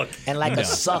a handbook. And like a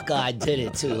sucker, I did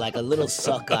it too. Like a little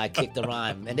sucker, I kicked a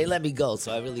rhyme. And they let me go,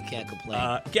 so I really can't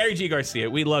complain. Gary G. Garcia,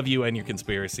 we love you and your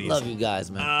conspiracies. Love you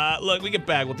guys, man. Look, we get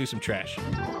back. We'll do some trash.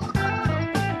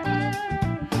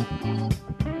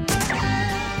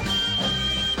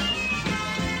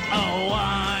 Oh,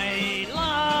 I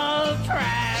love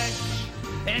trash.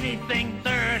 Anything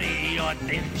dirty or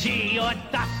dingy or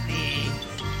dusty.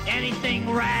 Anything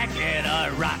ragged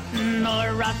or rotten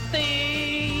or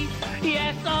rusty.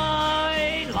 Yes,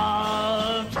 I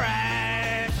love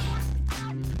trash.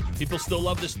 People still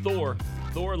love this Thor.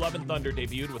 Thor Love and Thunder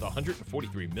debuted with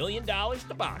 $143 million at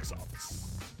the box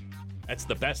office. That's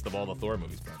the best of all the Thor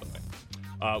movies, by the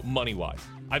way. Money-wise.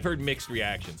 I've heard mixed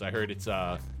reactions. I heard it's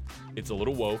a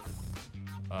little woke.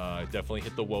 It definitely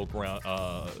hit the woke round,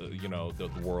 the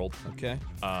world. Okay.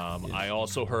 I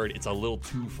also heard it's a little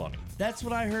too funny. That's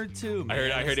what I heard too. I Man.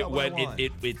 heard That's it not what I went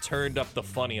want. it turned up the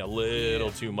funny a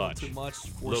little too much. Too much.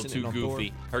 A little forcing it too on goofy.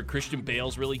 Thor. Heard Christian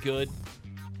Bale's really good.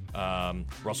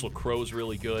 Russell Crowe's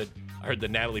really good. I heard the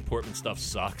Natalie Portman stuff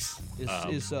sucks.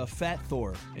 Is Fat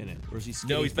Thor in it, or is he?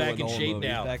 No, he's Thor back the in whole shape movie?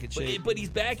 now. He's back in shape. But he's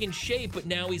back in shape, but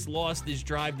now he's lost his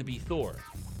drive to be Thor.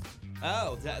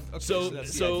 Oh, that. Okay, So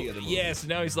that's the idea of the movie. yeah, so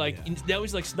now he's like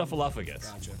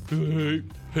Snuffleupagus. Gotcha.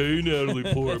 Hey,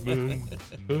 Natalie Portman.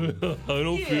 I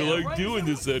don't feel Yeah, like right? doing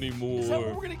this Is that what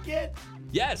anymore. we're gonna get?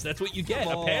 Yes, that's what you get.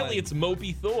 Come Apparently, on. it's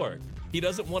mopey Thor. He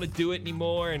doesn't want to do it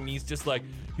anymore, and he's like,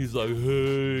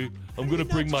 hey, I'm gonna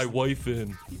bring my wife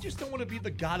in. You just don't want to be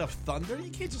the god of thunder. You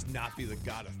can't just not be the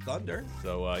god of thunder.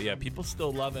 So yeah, people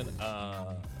still loving.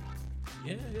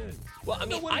 Yeah. Well, I I don't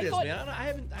know mean, what I it is, thought. man.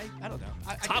 I don't know.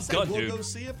 I Top guess Gun, I will dude. go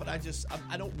see it, but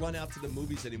I don't run out to the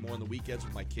movies anymore on the weekends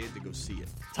with my kid to go see it.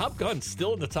 Top Gun's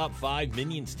still in the top 5.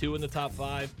 Minions 2 in the top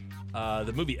 5.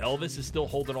 The movie Elvis is still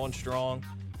holding on strong.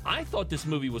 I thought this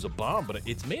movie was a bomb, but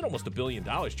it's made almost $1 billion.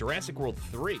 Jurassic World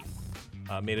 3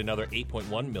 made another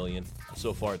 $8.1 million.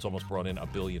 So far, it's almost brought in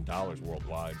 $1 billion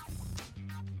worldwide.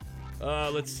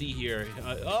 Let's see here.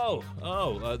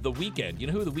 The Weeknd. You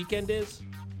know who The Weeknd is?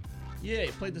 Yeah,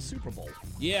 he played the Super Bowl.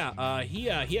 Yeah, he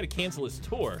had to cancel his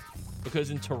tour because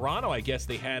in Toronto, I guess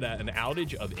they had an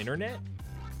outage of internet.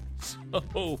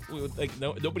 So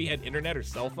nobody had internet or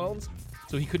cell phones,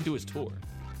 so he couldn't do his tour.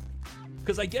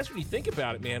 Because I guess when you think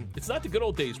about it, man, it's not the good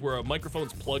old days where a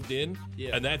microphone's plugged in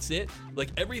and that's it. Like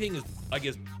everything is, I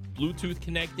guess, Bluetooth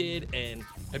connected. And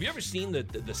have you ever seen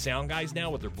the sound guys now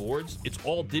with their boards? It's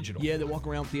all digital. Yeah, they walk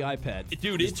around with the iPad.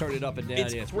 Dude, Just it's turn it up and down.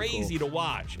 It's Yeah, pretty crazy cool. to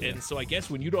watch. And so I guess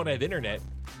when you don't have internet,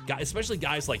 especially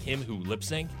guys like him who lip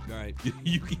sync, Right.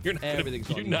 you're not Everything's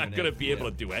on you're the not internet. going to be able Yeah.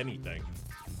 to do anything.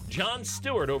 Jon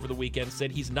Stewart over the weekend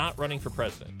said he's not running for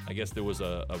president. I guess there was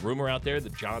a rumor out there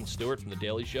that Jon Stewart from The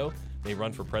Daily Show may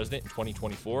run for president in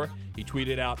 2024. He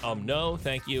tweeted out, no,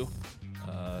 thank you.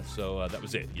 So that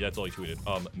was it. That's all he tweeted.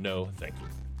 No, thank you.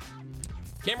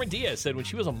 Cameron Diaz said when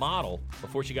she was a model,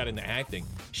 before she got into acting,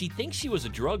 she thinks she was a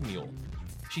drug mule.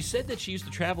 She said that she used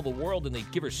to travel the world and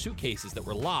they'd give her suitcases that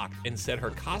were locked and said her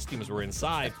costumes were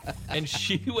inside, and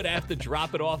she would have to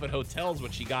drop it off at hotels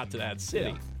when she got to that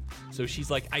city. So she's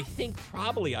like, I think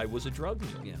probably I was a drug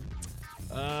mule.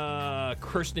 Yeah.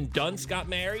 Kirsten Dunst got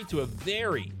married to a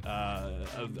very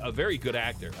good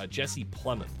actor, Jesse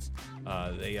Plemons.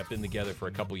 They have been together for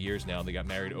a couple years now. They got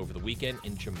married over the weekend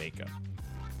in Jamaica.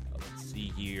 Let's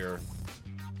see here.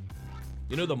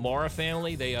 You know the Mara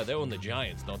family? They own the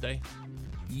Giants, don't they?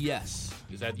 Yes.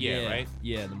 Is that right?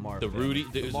 Yeah, the Mara. The Rudy,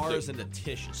 the Maras and the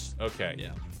Tishes. Okay.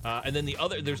 Yeah. And then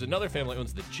there's another family that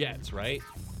owns the Jets, right?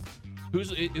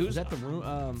 Who's is that the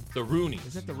Roonies?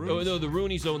 Is that the Roonies? Oh no, the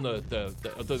Roonies own the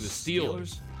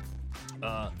Steelers.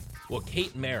 Well,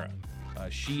 Kate Mara,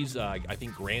 she's I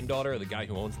think granddaughter of the guy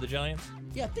who owns the Giants.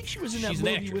 Yeah, I think she was in that She's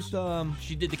movie an actress. with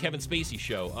She did the Kevin Spacey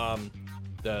show.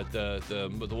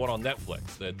 The one on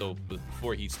Netflix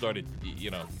before he started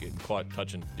getting caught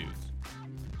touching dudes.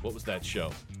 What was that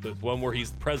show? The one where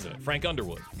he's president, Frank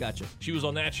Underwood. Gotcha. She was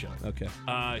on that show. Okay.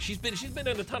 She's been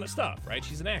in a ton of stuff, right?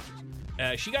 She's an actress.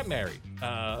 She got married.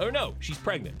 She's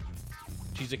pregnant.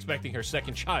 She's expecting her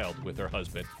second child with her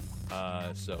husband.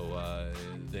 That's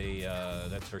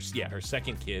her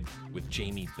second kid with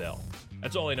Jamie Bell.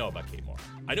 That's all I know about Kate Mara.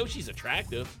 I know she's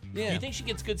attractive. Yeah. Do you think she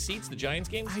gets good seats to Giants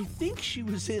games? I think she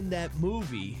was in that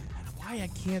movie. Why I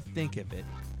can't think of it.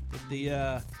 But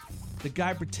the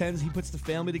guy pretends he puts the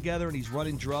family together and he's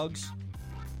running drugs.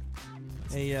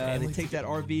 They take that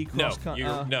RV cross country.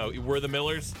 No, We're the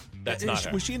Millers. That's not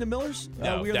her. Was she in the Millers?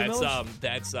 No, We Are the Millers?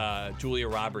 that's Julia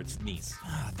Roberts' niece.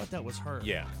 I thought that was her.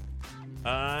 Yeah.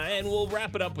 And we'll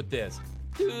wrap it up with this.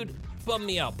 Dude, bummed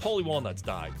me out. Paulie Walnuts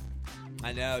died.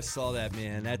 I know, I saw that,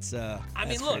 man. That's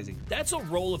crazy. That's a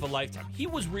role of a lifetime. He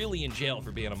was really in jail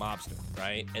for being a mobster,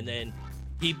 right? And then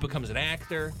he becomes an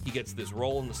actor. He gets this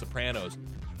role in The Sopranos.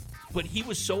 But he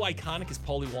was so iconic as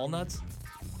Paulie Walnuts.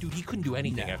 Dude, he couldn't do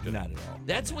anything after that. Not at all.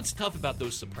 That's what's tough about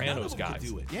those Sopranos guys. Could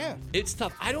do it. Yeah. It's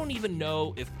tough. I don't even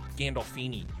know if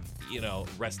Gandolfini,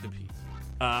 rest in peace.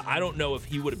 I don't know if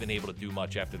he would have been able to do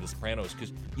much after The Sopranos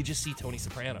because you just see Tony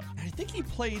Soprano. I think he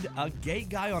played a gay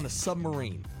guy on a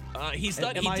submarine. He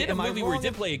did a movie where he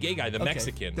did play a gay guy, the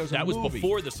Mexican. That was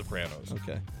before The Sopranos.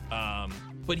 Okay.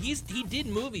 But he did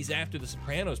movies after The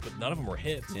Sopranos, but none of them were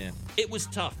hits. Yeah. It was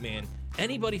tough, man.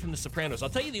 Anybody from The Sopranos. I'll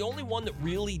tell you the only one that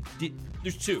really did.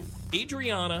 There's two.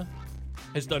 Adriana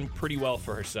has done pretty well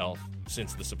for herself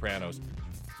since The Sopranos.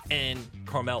 And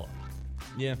Carmela.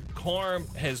 Yeah. Carm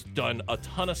has done a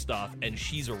ton of stuff, and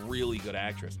she's a really good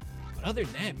actress. But other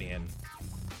than that, man,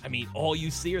 I mean, all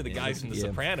you see are the guys from The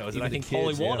Sopranos, and I think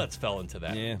Paulie Walnuts fell into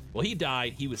that. Yeah. Well, he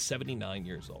died. He was 79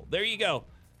 years old. There you go.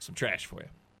 Some trash for you.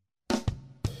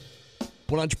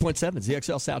 100.7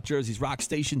 ZXL South Jersey's Rock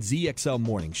Station ZXL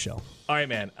Morning Show. All right,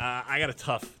 man. I got a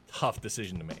tough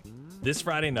decision to make. This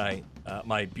Friday night,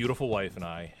 my beautiful wife and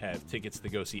I have tickets to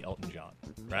go see Elton John,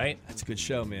 right? That's a good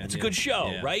show, man. It's a good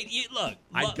show, right? Look,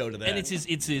 I'd go to that. And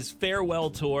it's his farewell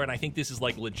tour, and I think this is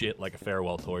like legit like a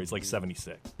farewell tour. He's like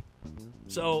 76.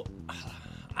 So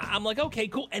I'm like, okay,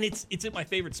 cool. And it's at my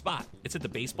favorite spot. It's at the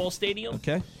baseball stadium.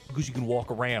 Okay. Because you can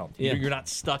walk around. Yeah. You're not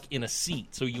stuck in a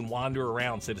seat, so you can wander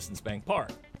around Citizens Bank Park.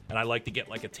 And I like to get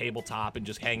like a tabletop and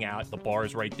just hang out. The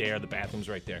bar's right there. The bathroom's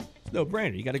right there. No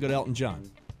brainer. You got to go to Elton John.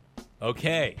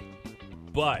 Okay.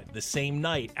 But the same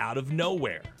night, out of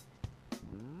nowhere,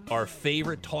 our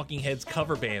favorite Talking Heads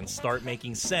cover band, Start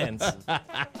Making Sense,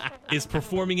 is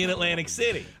performing in Atlantic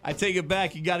City. I take it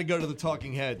back. You got to go to the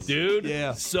Talking Heads. Dude.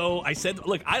 Yeah. So I said,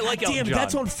 look, I like Elton Damn, John.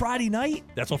 that's on Friday night?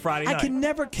 That's on Friday night. I can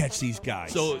never catch these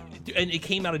guys. So, and it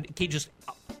came out, it just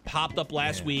popped up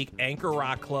last week, Anchor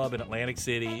Rock Club in Atlantic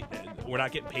City. We're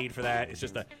not getting paid for that. It's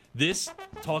just this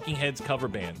Talking Heads cover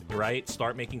band, right?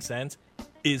 Start Making Sense.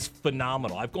 Is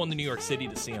phenomenal. I've gone to New York City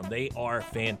to see them. They are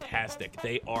fantastic.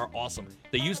 They are awesome.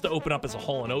 They used to open up as a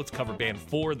Hall & Oates cover band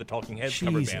for the Talking Heads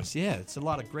cover band. Yeah, it's a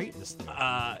lot of greatness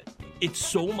there. It's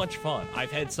so much fun.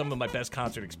 I've had some of my best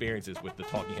concert experiences with the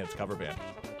Talking Heads cover band.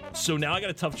 So now I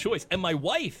got a tough choice. And my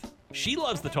wife, she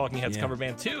loves the Talking Heads cover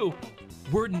band too.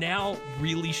 We're now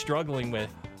really struggling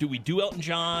with, do we do Elton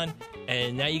John?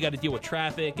 And now you got to deal with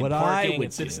traffic and parking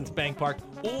and Citizens Bank Park.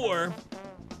 Or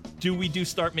do we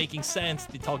start making sense?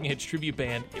 The Talking Heads tribute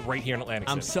band right here in Atlantic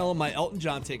City. I'm selling my Elton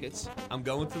John tickets. I'm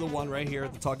going to the one right here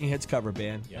at the Talking Heads cover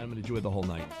band. And I'm going to enjoy the whole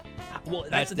night. Well,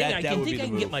 that's the thing. I that would be think the I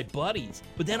can move. get my buddies,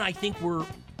 but then I think we're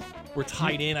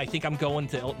tied in. I think I'm going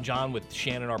to Elton John with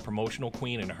Shannon, our promotional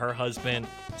queen, and her husband.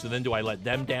 So then do I let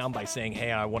them down by saying,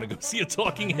 hey, I want to go see a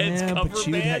Talking Heads cover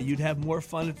but band? you'd have more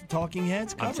fun at the Talking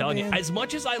Heads cover I'm telling band. you, as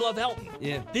much as I love Elton,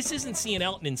 Yeah. this isn't seeing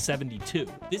Elton in 72.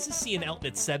 This is seeing Elton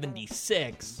at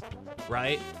 76,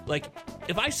 right? Like,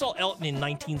 if I saw Elton in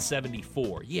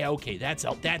 1974, yeah, okay, that's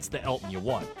the Elton you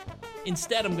want.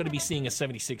 Instead, I'm going to be seeing a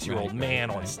 76-year-old man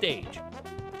on stage.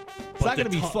 It's not going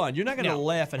to be fun. You're not going to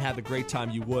laugh and have the great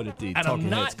time you would at the And Talking I'm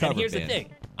not. Heads cover And here's band. the thing: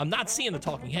 I'm not seeing the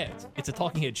Talking Heads. It's a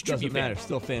Talking Heads tribute Doesn't matter. band.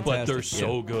 Still fantastic. But they're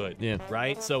so Yeah. good. Yeah.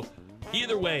 Right. So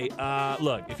either way,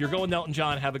 look, if you're going to Elton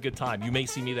John, have a good time. You may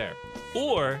see me there.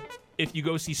 Or if you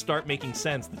go see Start Making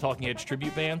Sense, the Talking Heads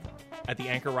tribute band at the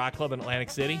Anchor Rock Club in Atlantic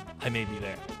City, I may be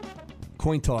there.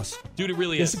 Coin toss. Dude, it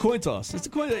really It's is. a coin toss.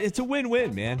 It's a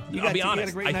win-win, man. I'll be you got a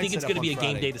honest. great I night think it's set up going to be a on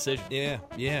game Friday. day decision.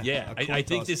 Yeah. Yeah, A coin I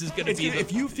think toss. this is gonna be the-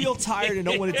 If you feel tired and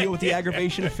don't want to deal with the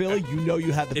aggravation of Philly, you know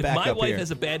you have the If backup my wife here. has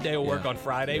a bad day of work Yeah. on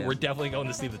Friday, Yeah. we're definitely going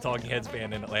to see the Talking Heads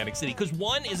band in Atlantic City. Because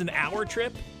one is an hour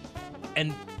trip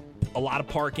and a lot of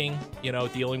parking,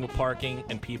 dealing with parking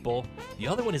and people. The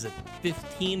other one is a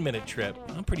 15-minute trip.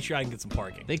 I'm pretty sure I can get some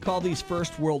parking. They call these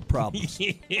first world problems.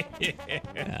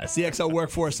 CXL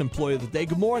Workforce Employee of the Day.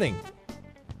 Good morning.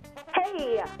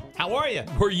 Hey, How are you?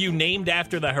 Were you named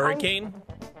after the hurricane?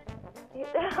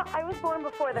 I was born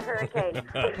before the hurricane.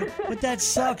 But that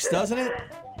sucks, doesn't it?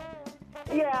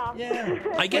 Yeah. Yeah.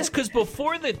 I guess because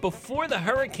before the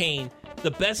hurricane,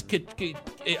 the best,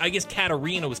 I guess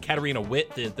Katarina was Katarina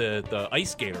Witt, the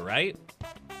ice skater, right?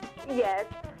 Yes.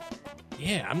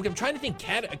 Yeah, I'm trying to think.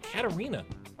 Katarina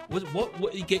was what?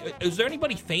 Is there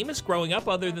anybody famous growing up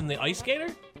other than the ice skater?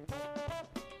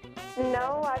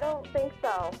 No, I don't think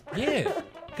so. Yeah,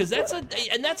 because that's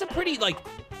a pretty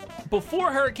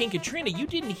before Hurricane Katrina, you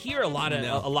didn't hear a lot of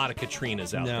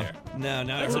Katrinas out there. No,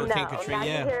 not That's Hurricane No, Katrina. now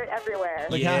you Yeah. hear it everywhere.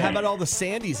 Like how about all the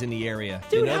Sandys in the area?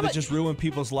 Dude, how that about- just ruin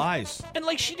people's lives. And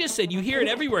like she just said, you hear it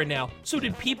everywhere now. So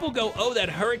did people go, oh, that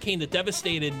hurricane that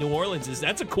devastated New Orleans,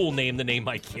 that's a cool name to name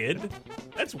my kid?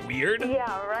 That's weird.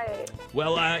 Yeah, right.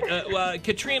 Well,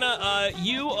 Katrina,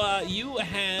 you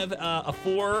have a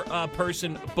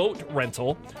four-person boat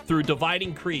rental through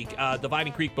Dividing Creek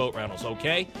Boat Rentals,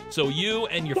 okay? So you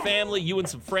and your family, you and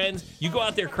some friends, you go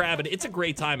out there crabbing. It's a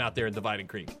great time out there in Dividing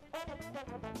Creek.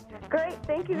 Great.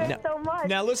 Thank you guys so much.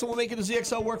 Now listen, we'll make it a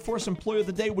ZXL Workforce Employee of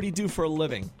the Day. What do you do for a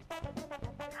living?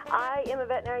 I am a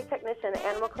veterinary technician at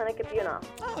Animal Clinic at Buna.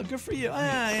 Oh, good for you.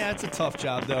 Yeah, it's a tough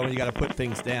job though when you got to put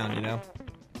things down, you know.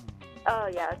 Oh,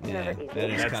 yeah. It's never easy. that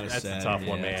is kind of That's sad. a tough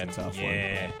one, Yeah, man. it's a tough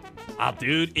Yeah.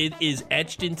 Dude, it is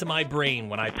etched into my brain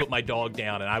when I put my dog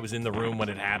down and I was in the room when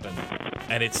it happened.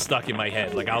 And it's stuck in my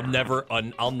head. Like I'll never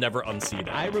unsee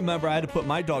that. I remember I had to put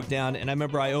my dog down, and I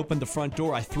remember I opened the front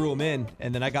door, I threw him in,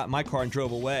 and then I got in my car and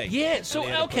drove away. Yeah, so And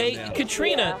they had to put him okay, down.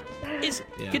 Katrina,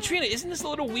 Yeah. Katrina, isn't this a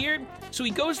little weird? So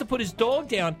he goes to put his dog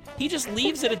down, he just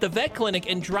leaves it at the vet clinic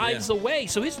and drives away.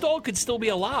 So his dog could still be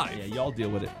alive. Yeah, y'all deal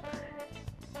with it.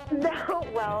 No,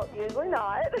 well, usually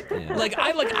not.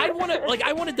 I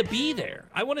wanted to be there.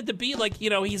 I wanted to be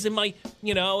he's in my,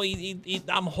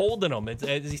 I'm holding him as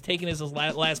he's taking his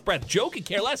last breath. Joe could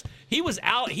care less. He was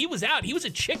out. He was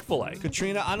at Chick-fil-A.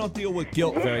 Katrina, I don't deal with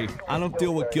guilt very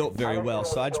well,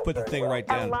 so I just put the thing right A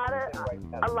down.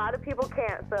 lot of people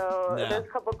can't, so No. there's a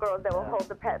couple girls that will hold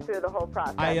the pet through the whole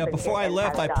process. and Before get I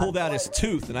left, I it pulled done. out his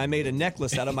tooth, and I made a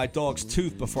necklace out of my dog's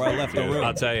tooth before I left the room.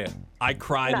 I'll tell you, I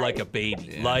cried like a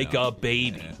baby, a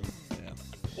baby.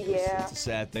 Yeah. It's a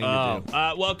sad thing to do.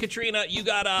 Well, Katrina, you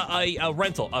got a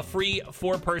rental, a free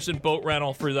 4-person boat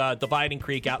rental for the Dividing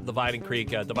Creek out in Dividing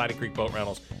Creek Boat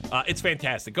Rentals. It's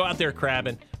fantastic. Go out there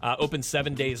crabbing. Open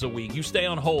 7 days a week. You stay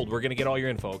on hold. We're gonna get all your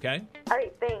info, okay? All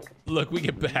right, thanks. Look, we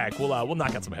get back. We'll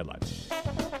knock out some headlines.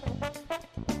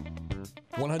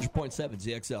 100.7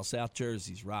 ZXL South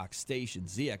Jersey's Rock Station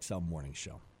ZXL Morning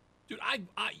Show. Dude,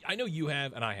 I know you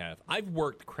have, and I have. I've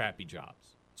worked crappy jobs.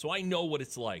 So I know what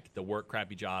it's like to work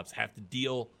crappy jobs, have to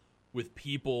deal with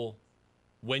people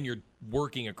when you're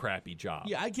working a crappy job.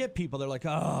 Yeah, I get people. They're like,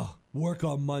 "Oh, work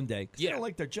on Monday." 'Cause they don't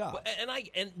like their job.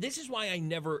 And this is why I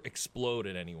never explode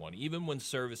at anyone, even when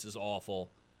service is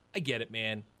awful. I get it,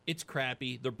 man. It's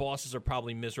crappy. Their bosses are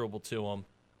probably miserable to them.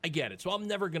 I get it. So I'm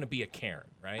never going to be a Karen,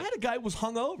 right? I had a guy who was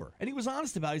hungover, and he was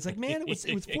honest about it. He's like, "Man, it was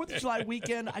 4th of July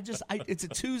weekend. It's a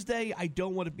Tuesday. I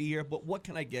don't want to be here, but what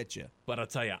can I get you?" But I'll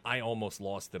tell you, I almost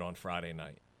lost it on Friday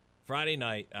night. Friday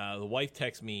night, the wife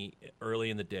texted me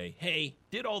early in the day, hey,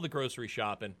 did all the grocery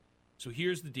shopping. So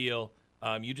here's the deal.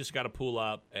 You just got to pull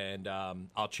up, and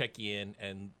I'll check you in,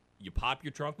 and you pop your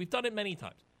trunk. We've done it many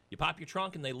times. You pop your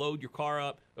trunk, and they load your car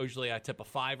up. Usually I tip a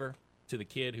 $5 to the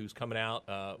kid who's coming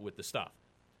out with the stuff.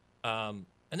 And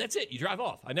that's it. You drive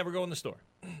off. I never go in the store.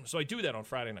 So I do that on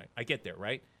Friday night. I get there,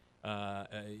 right?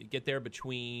 Get there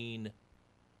between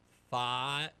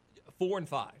 4 and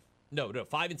 5. No,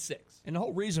 5 and 6. And the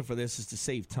whole reason for this is to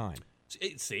save time.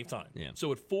 It's save time. Yeah.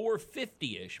 So at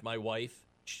 4:50-ish, my wife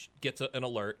gets an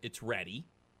alert. It's ready.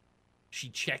 She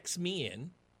checks me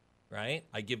in, right?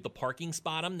 I give the parking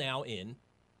spot I'm now in.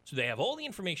 So they have all the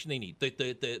information they need.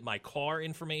 My car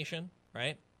information,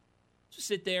 right? So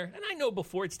sit there. And I know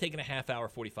before it's taken a half hour,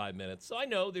 45 minutes. So I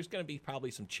know there's going to be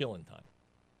probably some chilling time.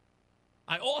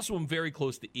 I also am very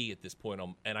close to E at this point,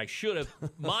 and I should have.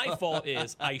 My fault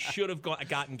is I should have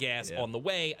gotten gas on the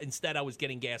way. Instead, I was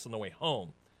getting gas on the way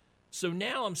home. So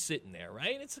now I'm sitting there,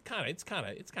 right? It's kind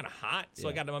of hot. So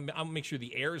I'm gonna make sure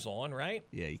the air's on, right?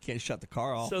 Yeah, you can't shut the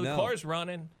car off. So the car's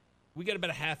running. We get about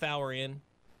a half hour in.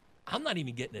 I'm not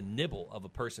even getting a nibble of a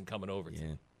person coming over to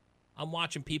me. I'm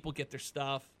watching people get their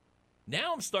stuff.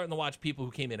 Now I'm starting to watch people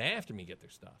who came in after me get their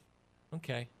stuff.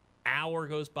 Okay, hour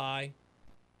goes by.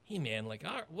 Hey, man, like,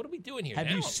 all right, what are we doing here? Have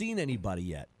now? you seen anybody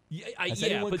yet? Yeah,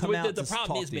 anyone but come out the to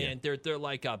problem talk is, to you? man, they're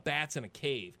like bats in a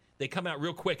cave. They come out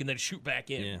real quick and then shoot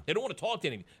back in. Yeah. They don't want to talk to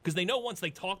anyone because they know once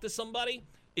they talk to somebody,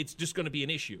 it's just going to be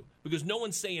an issue because no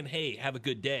one's saying, hey, have a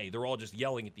good day. They're all just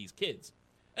yelling at these kids.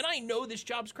 And I know this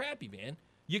job's crappy, man.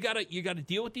 You gotta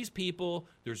deal with these people.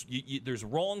 There's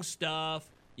wrong stuff.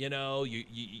 You know,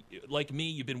 you like me,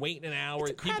 you've been waiting an hour.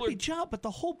 It's a crappy job, but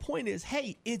the whole point is,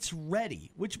 hey, it's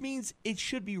ready, which means it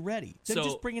should be ready. Then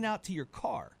just bring it out to your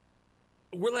car.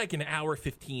 We're like an hour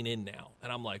 15 in now,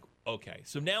 and I'm like, okay.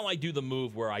 So now I do the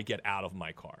move where I get out of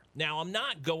my car. Now, I'm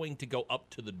not going to go up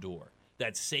to the door,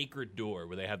 that sacred door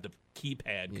where they have the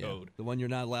keypad code. The one you're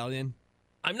not allowed in?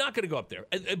 I'm not going to go up there.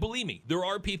 And believe me, there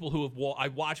are people who have I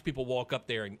watch people walk up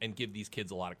there and give these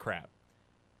kids a lot of crap.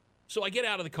 So I get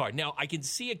out of the car. Now, I can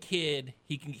see a kid.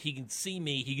 He can see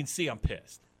me. He can see I'm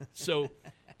pissed. So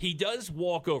he does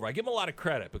walk over. I give him a lot of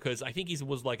credit because I think he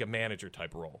was like a manager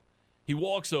type role. He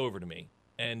walks over to me,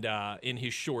 and in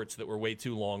his shorts that were way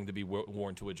too long to be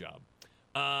worn to a job.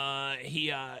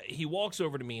 He walks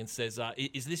over to me and says,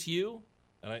 is this you?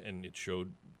 And it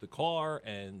showed the car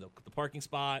and the parking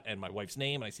spot and my wife's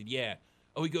name. And I said, yeah.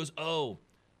 Oh, he goes,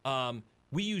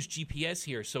 we use GPS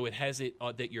here, so it has it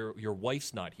that your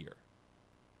wife's not here.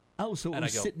 Oh, so it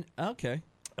was sitting. Okay.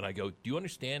 And I go, do you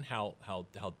understand how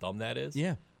dumb that is?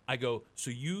 Yeah. I go,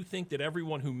 so you think that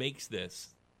everyone who makes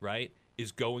this, right,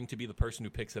 is going to be the person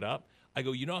who picks it up? I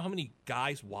go, you know how many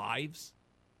guys' wives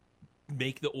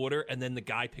make the order and then the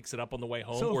guy picks it up on the way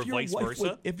home, so or vice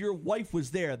versa? If your wife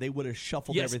was there, they would have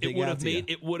shuffled everything it would out have to made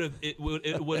you.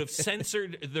 it would have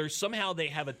censored. There's somehow they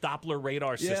have a Doppler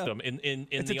radar system in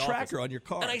it's the a tracker office. on your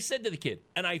car. And I said to the kid,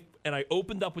 and I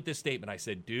opened up with this statement. I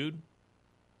said, dude,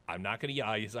 I'm not going to yell.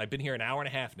 I've been here an hour and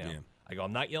a half now. Yeah. I go,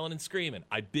 I'm not yelling and screaming.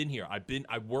 I've been here.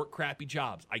 I work crappy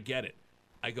jobs. I get it.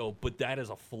 I go, but that is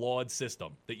a flawed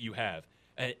system that you have.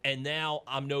 And now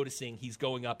I'm noticing he's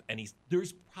going up, and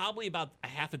there's probably about a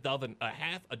half a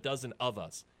dozen of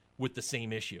us with the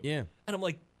same issue. Yeah. And I'm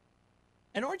like,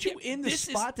 and aren't you in the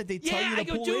spot that they tell you to I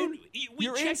go, pull dude, in?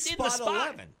 You're checked in the spot.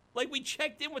 11. Like, we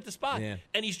checked in with the spot. Yeah.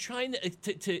 And he's trying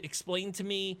to explain to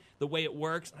me the way it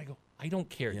works. And I go, I don't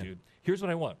care, dude. Here's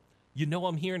what I want. You know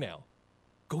I'm here now.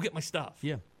 Go get my stuff.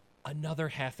 Yeah. Another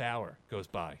half hour goes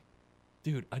by.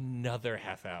 Dude, another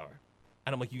half hour.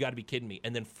 And I'm like, you got to be kidding me.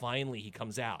 And then finally he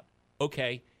comes out.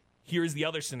 Okay, here's the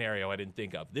other scenario I didn't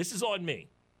think of. This is on me.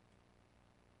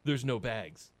 There's no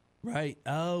bags. Right.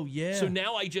 Oh, yeah. So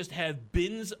now I just have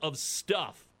bins of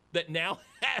stuff that now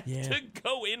have to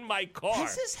go in my car.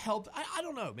 Has this helped? I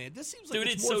don't know, man. This seems like Dude,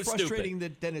 it's it's more so frustrating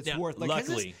stupid. than it's Now, worth. Like,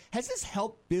 luckily- has this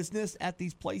helped business at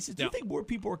these places? Do you Now- think more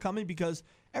people are coming? Because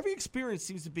every experience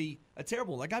seems to be a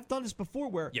terrible one. Like, I've done this before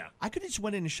where I could have just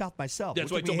went in and shopped myself.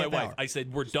 That's It what I took me told my a half wife. hour. I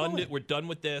said, we're done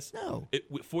with this. No.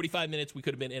 45 minutes, we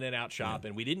could have been in and out shop,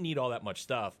 and we didn't need all that much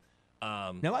stuff.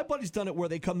 Now, my buddy's done it where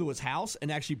they come to his house and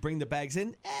actually bring the bags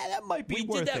in. That might be We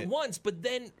worth did that it. once, but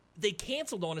then they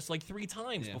canceled on us like 3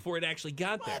 times before it actually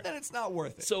got there. Then it's not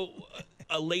worth it. So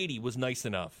a lady was nice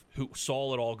enough who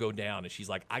saw it all go down, and she's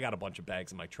like, I got a bunch of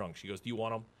bags in my trunk. She goes, do you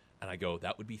want them? And I go,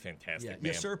 that would be fantastic, man.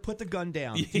 Yes, sir. Put the gun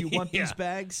down. Do you want these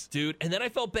bags? Dude, and then I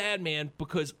felt bad, man,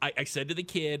 because I said to the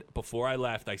kid before I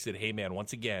left, I said, hey, man,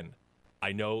 once again,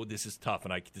 I know this is tough,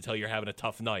 and I can tell you're having a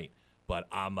tough night, but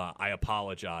I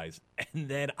apologize. And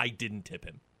then I didn't tip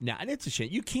him. Nah, and it's a shame.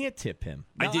 You can't tip him.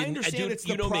 I Now, didn't. understand Dude, it's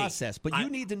you the know me. process, but you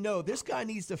need to know this guy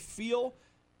needs to feel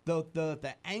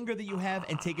the anger that you have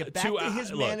and take it back 2 to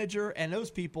his look. manager and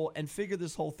those people and figure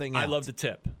this whole thing out. I love the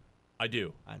tip. I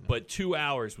do. I know. But 2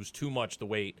 hours was too much to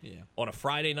wait. Yeah. On a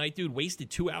Friday night, dude, wasted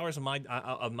 2 hours of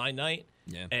my night.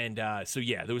 Yeah. And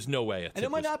there was no way. And it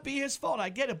might not be his fault. I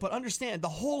get it, but understand the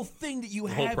whole thing that you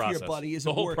whole have process. here, buddy, is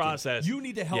The whole working. process. You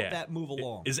need to help yeah, that move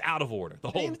along. Is out of order.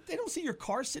 The whole. They don't see your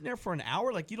car sitting there for an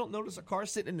hour. Like you don't notice a car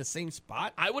sitting in the same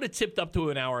spot. I would have tipped up to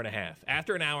an hour and a half.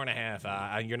 After an hour and a half,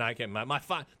 you're not getting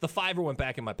the $5 went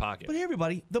back in my pocket. But hey,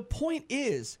 everybody, the point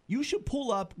is, you should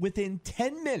pull up within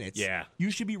 10 minutes. Yeah.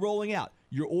 You should be rolling out.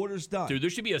 Your order's done. Dude, there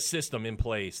should be a system in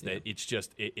place that it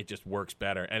just works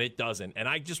better, and it doesn't. And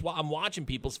I'm watching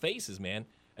people's faces, man,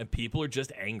 and people are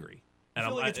just angry. And I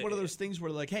feel like it's one of those things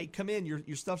where they're like, hey, come in,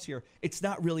 your stuff's here. It's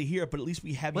not really here, but at least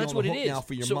we have you that's on what the it hook is. now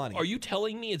for your so money. Are you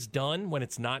telling me it's done when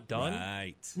it's not done?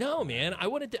 Right. No, man. I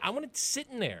want it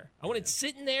sitting there. I want it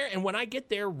sitting there, and when I get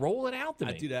there, roll it out to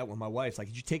me. I do that with my wife's like,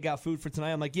 did you take out food for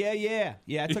tonight? I'm like, yeah,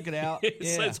 I took it out.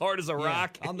 It's yeah. as hard as a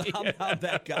rock. I'm not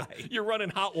that guy. You're running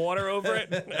hot water over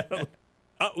it.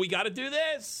 We got to do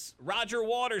this. Roger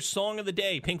Waters, song of the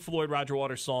day. Pink Floyd, Roger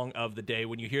Waters, song of the day.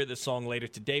 When you hear this song later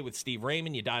today with Steve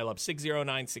Raymond, you dial up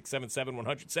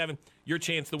 609-677-107. Your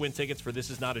chance to win tickets for This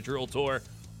Is Not a Drill Tour,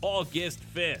 August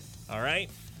 5th. All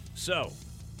right? So,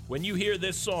 when you hear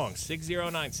this song,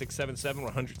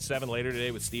 609-677-107 later today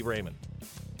with Steve Raymond,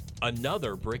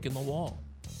 another brick in the wall.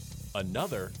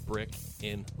 Another brick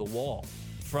in the wall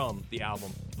from the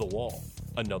album The Wall.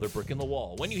 Another brick in the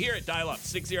wall. When you hear it, dial up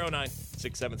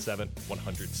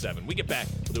 609-677-107. We get back.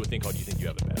 We'll do a thing called You Think You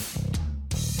Have It Bad.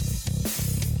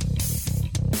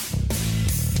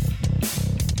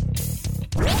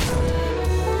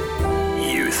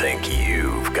 You think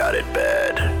you've got it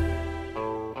bad.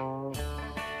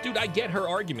 Dude, I get her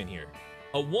argument here.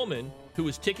 A woman who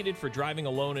is ticketed for driving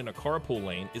alone in a carpool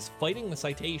lane is fighting the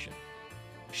citation.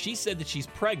 She said that she's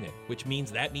pregnant, which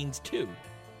means two.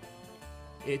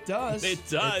 It does. It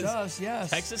does. It does, yes.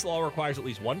 Texas law requires at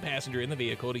least one passenger in the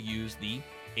vehicle to use the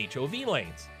HOV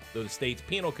lanes. Though the state's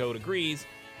penal code agrees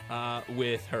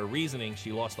with her reasoning,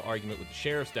 she lost the argument with the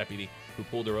sheriff's deputy who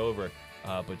pulled her over,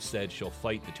 but said she'll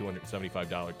fight the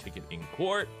 $275 ticket in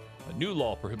court. A new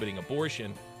law prohibiting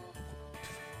abortion.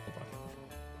 Hold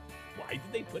on. Why did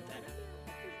they put that in there?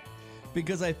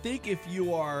 Because I think if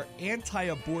you are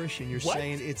anti-abortion, you're What?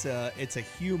 saying it's a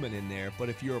human in there. But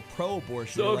if you're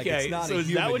pro-abortion, So, you're like okay, it's not so a is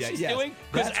human that what yet. she's Yes. doing?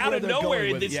 Because That's out where of they're nowhere,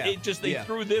 going with they Yeah.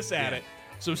 threw this at Yeah. it.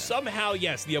 So somehow,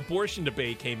 yes, the abortion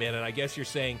debate came in, and I guess you're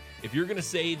saying if you're going to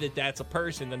say that that's a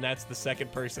person, then that's the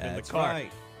second person in That's the car.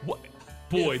 right. What?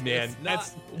 Boy, It's man, not-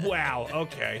 that's wow.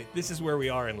 Okay, this is where we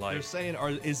are in They're life. saying,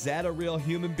 is that a real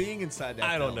human being inside that?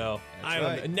 I don't building? know. That's I don't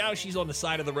right. know. Now she's on the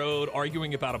side of the road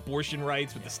arguing about abortion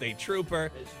rights with the state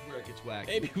trooper. This is where it gets wacky.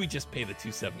 Maybe we just pay the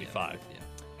 $275.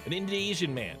 An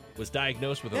Indonesian man was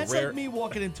diagnosed with That's a rare. like me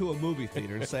walking into a movie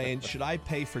theater and saying, should I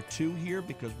pay for two here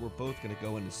because we're both going to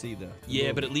go in to see the Yeah,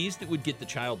 movie. but at least it would get the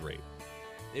child rate.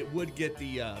 It would get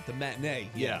the matinee.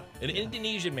 Yeah. An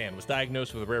Indonesian man was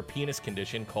diagnosed with a rare penis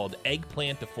condition called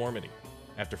eggplant deformity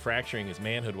after fracturing his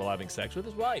manhood while having sex with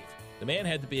his wife. The man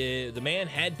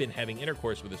had been having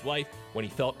intercourse with his wife when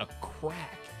he felt a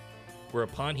crack,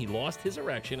 whereupon he lost his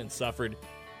erection and suffered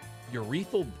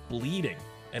urethral bleeding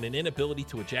and an inability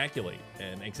to ejaculate.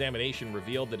 An examination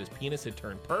revealed that his penis had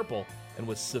turned purple and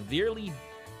was severely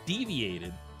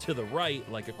deviated to the right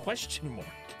like a question mark.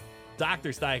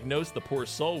 Doctors diagnosed the poor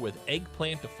soul with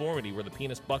eggplant deformity where the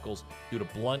penis buckles due to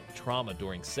blunt trauma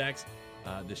during sex.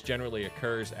 This generally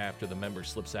occurs after the member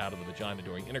slips out of the vagina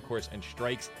during intercourse and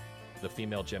strikes the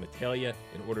female genitalia.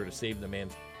 In order to save the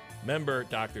man's member,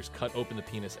 doctors cut open the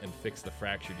penis and fix the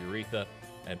fractured urethra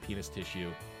and penis tissue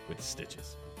with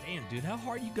stitches. Damn, dude, how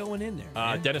hard are you going in there?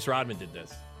 man? Dennis Rodman did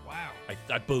this. Wow.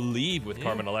 I believe with Yeah.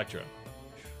 Carmen Electra.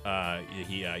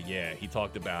 He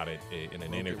talked about it in an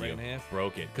Broke it interview. right in half?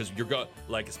 Broke it because you're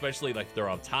especially like they're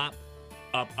on top,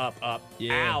 up,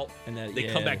 Yeah. out, And that- they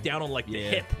come yeah. back down on like the Yeah.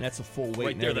 hip, That's a full weight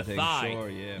right and there, the everything. thigh. Sure,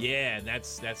 yeah. and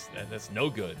that's no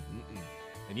good.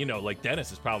 And you know, like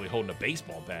Dennis is probably holding a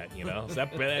baseball bat. You know, so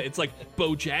it's like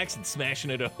Bo Jackson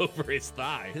smashing it over his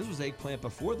thigh. His was eggplant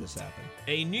before this happened.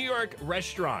 A New York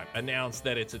restaurant announced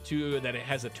that it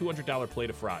has a $200 plate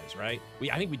of fries. Right?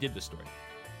 I think we did this story.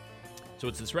 So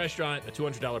it's this restaurant, a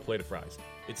 $200 plate of fries.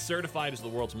 It's certified as the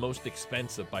world's most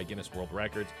expensive by Guinness World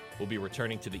Records. Will be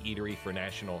returning to the eatery for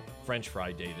National French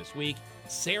Fry Day this week.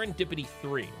 Serendipity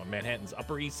 3 on Manhattan's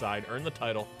Upper East Side earned the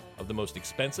title of the most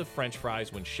expensive French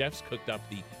fries when chefs cooked up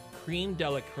the creme de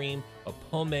la creme of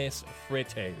pommes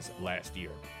frites last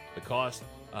year. The cost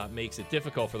makes it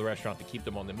difficult for the restaurant to keep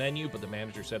them on the menu, but the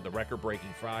manager said the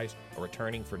record-breaking fries are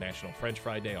returning for National French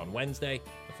Fry Day on Wednesday.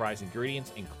 The fries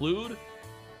ingredients include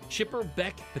Chipper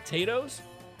Beck potatoes,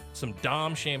 some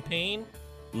Dom champagne,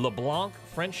 LeBlanc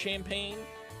French champagne,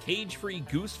 cage-free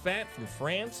goose fat from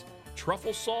France,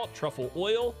 truffle salt, truffle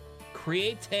oil,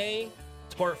 Criete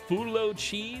Tartufolo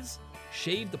cheese,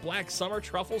 shaved black summer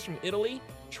truffles from Italy,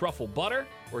 truffle butter,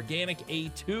 organic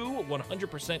A2,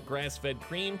 100% grass-fed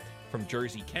cream from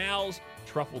Jersey cows,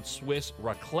 truffled Swiss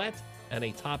raclette, and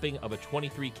a topping of a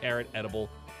 23-karat edible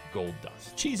gold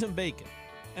dust. Cheese and bacon.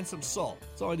 And some salt.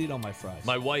 That's all I need on my fries.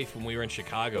 My wife, when we were in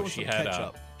Chicago, With she some had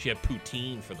ketchup.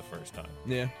 poutine for the first time.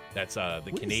 Yeah. That's the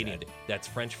What is Canadian. that? That's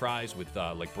French fries with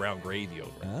like brown gravy over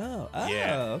it. Oh,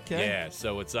 yeah, okay. Yeah,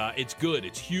 so it's good.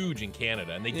 It's huge in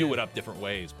Canada, and they do it up different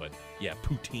ways. But yeah,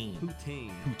 poutine.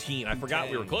 Poutine. I forgot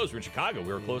we were close. We were in Chicago.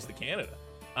 We were close to Canada.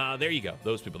 There you go.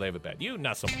 Those people, they have it bad. You,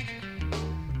 not so much.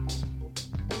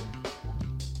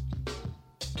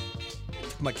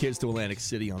 Took my kids to Atlantic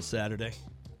City on Saturday.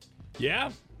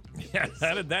 Yeah? Yeah,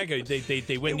 how did that go?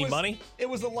 They win any money? It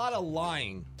was a lot of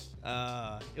lying.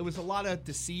 It was a lot of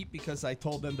deceit because I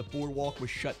told them the boardwalk was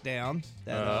shut down.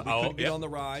 That we couldn't get on the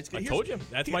rides. I told you.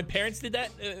 My parents did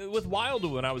that with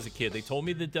Wildwood when I was a kid. They told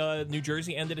me that New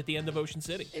Jersey ended at the end of Ocean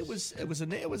City. It was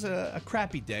a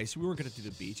crappy day, so we weren't going to do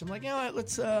the beach. I'm like,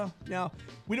 let's now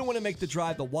we don't want to make the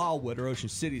drive to Wildwood or Ocean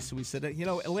City, so we said,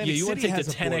 Atlantic City you want to take has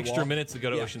the a 10 extra boardwalk. minutes to go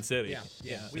to Ocean City.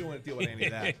 Yeah. We don't want to deal with any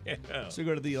of that. Yeah. So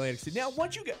go to the Atlantic City. Now,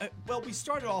 once you get, we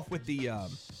started off with the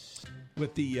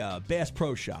Bass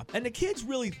Pro Shop, and the kids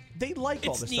really they like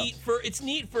all this stuff. It's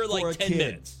neat for like For a 10 kid.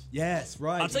 minutes. Yes,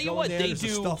 right. I'll tell you go in what, there, they there's do-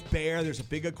 a stuffed bear. There's a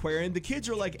big aquarium. The kids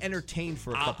are like entertained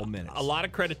for a couple minutes. A lot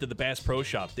of credit to the Bass Pro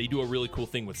Shop. They do a really cool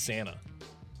thing with Santa.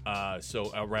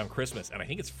 So around Christmas, and I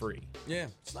think it's free. Yeah,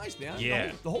 it's nice, man.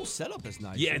 Yeah. The whole setup is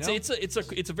nice. Yeah, you know?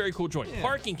 it's a very cool joint. Yeah.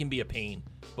 Parking can be a pain,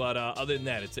 but other than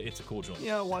that, it's a cool joint. You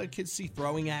know, a lot of kids see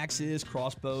throwing axes,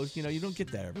 crossbows. You don't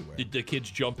get that everywhere. Did the kids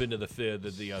jump into the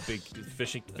big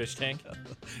fish tank?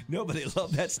 No, but they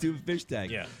love that stupid fish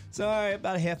tank. Yeah. So, all right,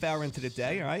 about a half hour into the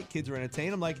day, all right, kids are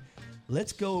entertained. I'm like,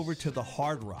 let's go over to the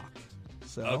Hard Rock.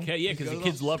 So Okay, yeah, we because go the to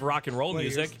kids love rock and roll Well,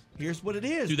 music. Here's what it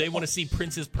is. Do they want to see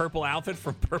Prince's purple outfit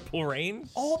from Purple Rain?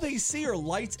 All they see are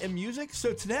lights and music,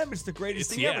 so to them it's the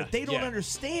greatest thing ever. They don't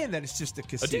understand that it's just a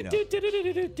casino.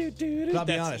 But I'll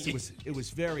be honest, it was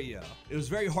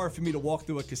very hard for me to walk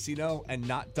through a casino and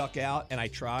not duck out, and I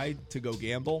tried to go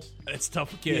gamble. That's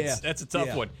tough for kids. Yeah. That's a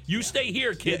tough one. You stay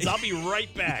here, kids. Yeah. I'll be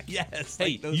right back. Yes.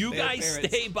 Hey, like those you bad guys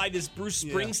parents. stay by this Bruce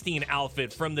Springsteen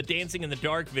outfit from the Dancing in the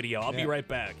Dark video. I'll be Yeah. right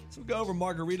back. So we go over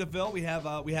Margaritaville.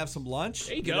 We have some lunch.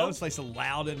 There you go. know, it's nice and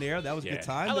loud in there. That was a Yeah. good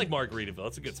time. I like Margaritaville.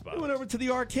 It's a good spot. We went over to the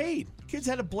arcade. Kids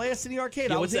had a blast in the arcade.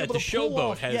 Yeah, I what's was that? able The to pull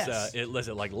Showboat off, has yes. is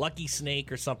it like Lucky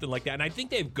Snake or something like that? And I think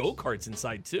they have go-karts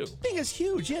inside too. thing is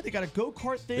huge. Yeah, they got a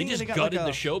go-kart thing. They and just they got gutted like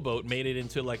the Showboat and made it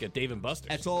into like a Dave and Buster's.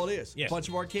 That's all it is. Yeah. A bunch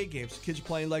of arcade games. Kids are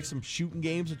playing like some shooting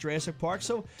games at Jurassic Park.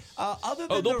 So other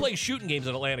than they'll play shooting games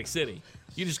in Atlantic City.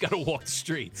 You just got to walk the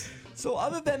streets. So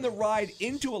other than the ride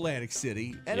into Atlantic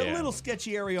City and a Yeah. little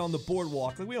sketchy area on the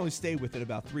boardwalk, like we only stayed within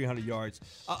about 300 yards.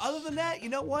 Other than that, you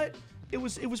know what? It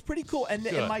was pretty cool. And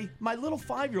Good. my little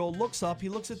 5-year-old looks up. He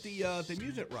looks at the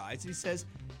amusement rides and he says,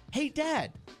 "Hey,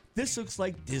 Dad, this looks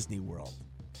like Disney World."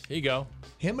 Here you go.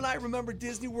 Him and I remember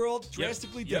Disney World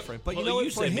drastically different, but Well, you know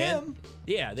what? say, For him, man,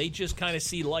 yeah, they just kind of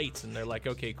see lights and they're like,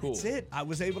 okay, cool. that's it. I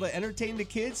was able to entertain the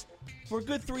kids for a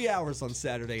good 3 hours on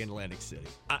Saturday in Atlantic City.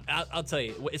 I'll tell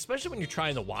you, especially when you're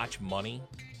trying to watch money,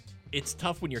 it's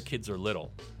tough when your kids are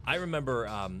little. I remember,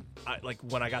 like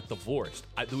when I got divorced,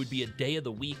 there would be a day of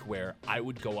the week where I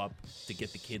would go up to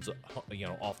get the kids,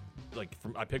 off. Like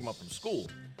I pick them up from school,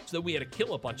 so that we had to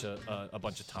kill a bunch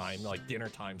of time, like dinner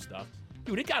time stuff.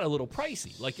 Dude, it got a little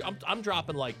pricey. Like I'm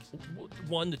dropping like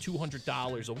 $100 to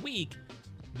 $200 a week.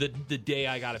 The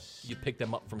day you pick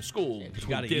them up from school, You between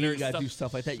gotta dinner eat, and you gotta stuff. do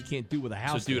stuff like that. You can't do with a So,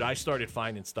 house. dude, I started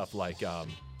finding stuff like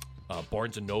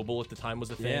Barnes & Noble at the time was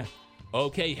a thing. Yeah.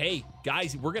 Okay, hey,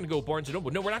 guys, we're going to go Barnes &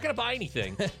 Noble. No, we're not going to buy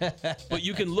anything. But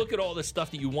you can look at all the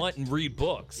stuff that you want and read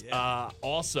books. Yeah.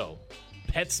 Also,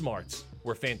 PetSmarts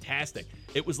were fantastic.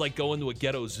 It was like going to a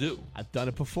ghetto zoo. I've done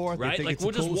it before. They Right? think Like, it's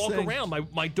we'll the just coolest walk thing. around.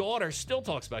 My daughter still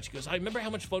talks about it. She goes, I remember how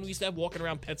much fun we used to have walking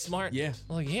around PetSmart. Yeah.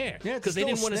 Oh, yeah. Yeah, it's Because they still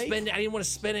a didn't want to snake. spend. I didn't want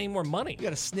to spend any more money. You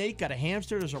got a snake, got a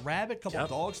hamster, there's a rabbit, a couple Yep. of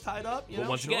dogs tied up. But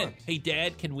once again, hey,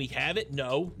 Dad, can we have it?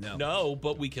 No. No. No,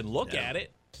 but we can look No. at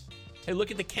it. Hey,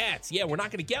 look at the cats. Yeah, we're not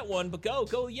going to get one, but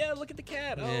go. Yeah, look at the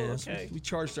cat. Oh, Yeah, so okay. we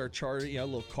charged our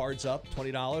little cards up,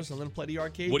 $20, and then play the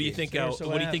arcade. What do you games. think? They were so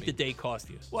What do you think happy. the day cost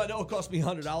you? Well, I know it cost me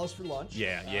 $100 for lunch.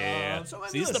 Yeah. So,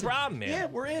 See, this is the problem, man. Yeah,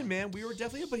 we're in, man. We were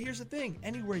definitely in. But here's the thing: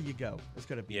 anywhere you go, it's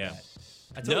gonna be Yeah. that.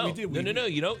 That's what we do. No.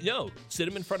 You don't. No, sit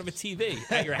them in front of a TV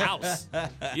at your house.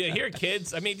 Yeah, here,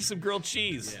 kids. I made you some grilled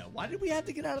cheese. Yeah. Why did we have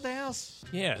to get out of the house?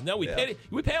 Yeah. No, we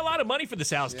pay a lot of money for this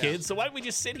house, kids. So why don't we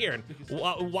just sit here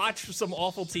and watch some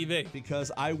awful TV?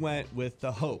 Because I went with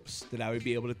the hopes that I would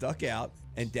be able to duck out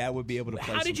and Dad would be able to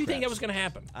play. How did you think that craps. was going to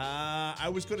happen? I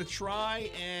was going to try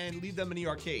and leave them in the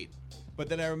arcade. But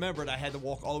then I remembered I had to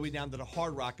walk all the way down to the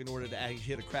Hard Rock in order to actually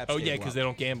hit a craps Oh, table yeah, because up. they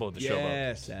don't gamble at the showboat.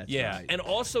 Yes, that's yeah. right. And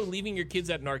also leaving your kids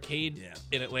at an arcade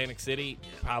in Atlantic City,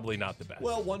 probably not the best.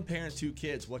 Well, one parent, two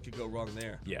kids. What could go wrong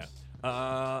there? Yeah.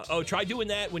 Try doing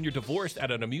that when you're divorced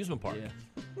at an amusement park.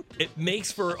 It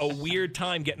makes for a weird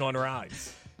time getting on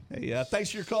rides. Hey, thanks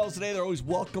for your calls today. They're always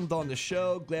welcomed on the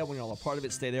show. Glad when you're all a part of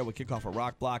it. Stay there. We kick off a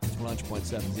rock block. It's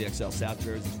 100.7 ZXL South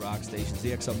Jersey's rock station,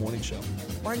 ZXL Morning Show.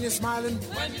 When you're smiling,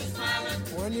 when you're smiling,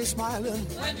 when you're smiling,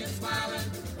 when you're smiling,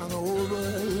 and the whole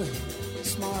world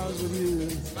smiles with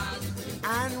you.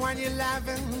 And when you're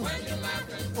laughing,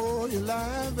 oh, you're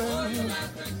laughing.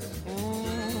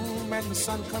 When the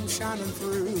sun comes shining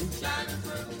through.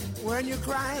 When you're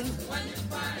crying,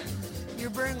 you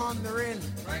bring on the rain.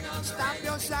 Stop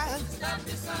your sighing.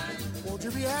 Won't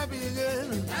you be happy again?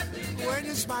 When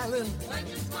you're smiling.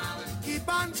 Keep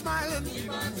on smiling.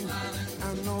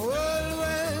 And the world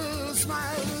will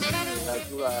smile.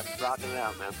 Rocking it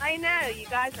out, man. I know, you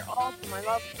guys are awesome. I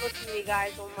love listening to you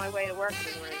guys on my way to work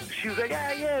in the morning. She was like,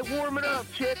 yeah, warming up,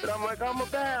 Chip. And I'm like, I'm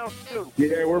about to.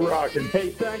 Yeah, we're rocking.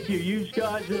 Hey, thank you. You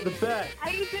guys are the best. How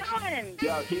you doing?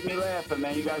 Yeah, keep me laughing,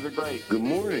 man. You guys are great. Good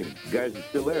morning. You guys are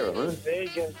still there, huh? There you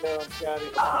go, now, Scotty.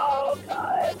 Oh,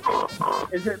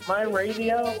 God. Is it my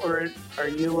radio, or are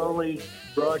you only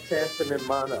broadcasting in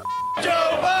mono?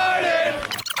 Joe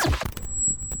Biden!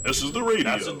 This is the radio.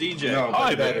 That's a DJ. No,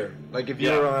 Hi better. there. Like, if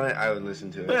you were on it, I would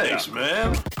listen to it. Thanks,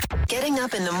 man. Getting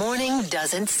up in the morning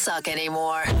doesn't suck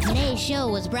anymore. Today's show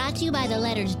was brought to you by the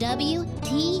letters W,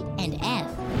 T, and F.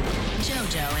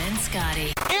 JoJo and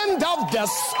Scotty. End of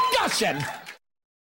discussion.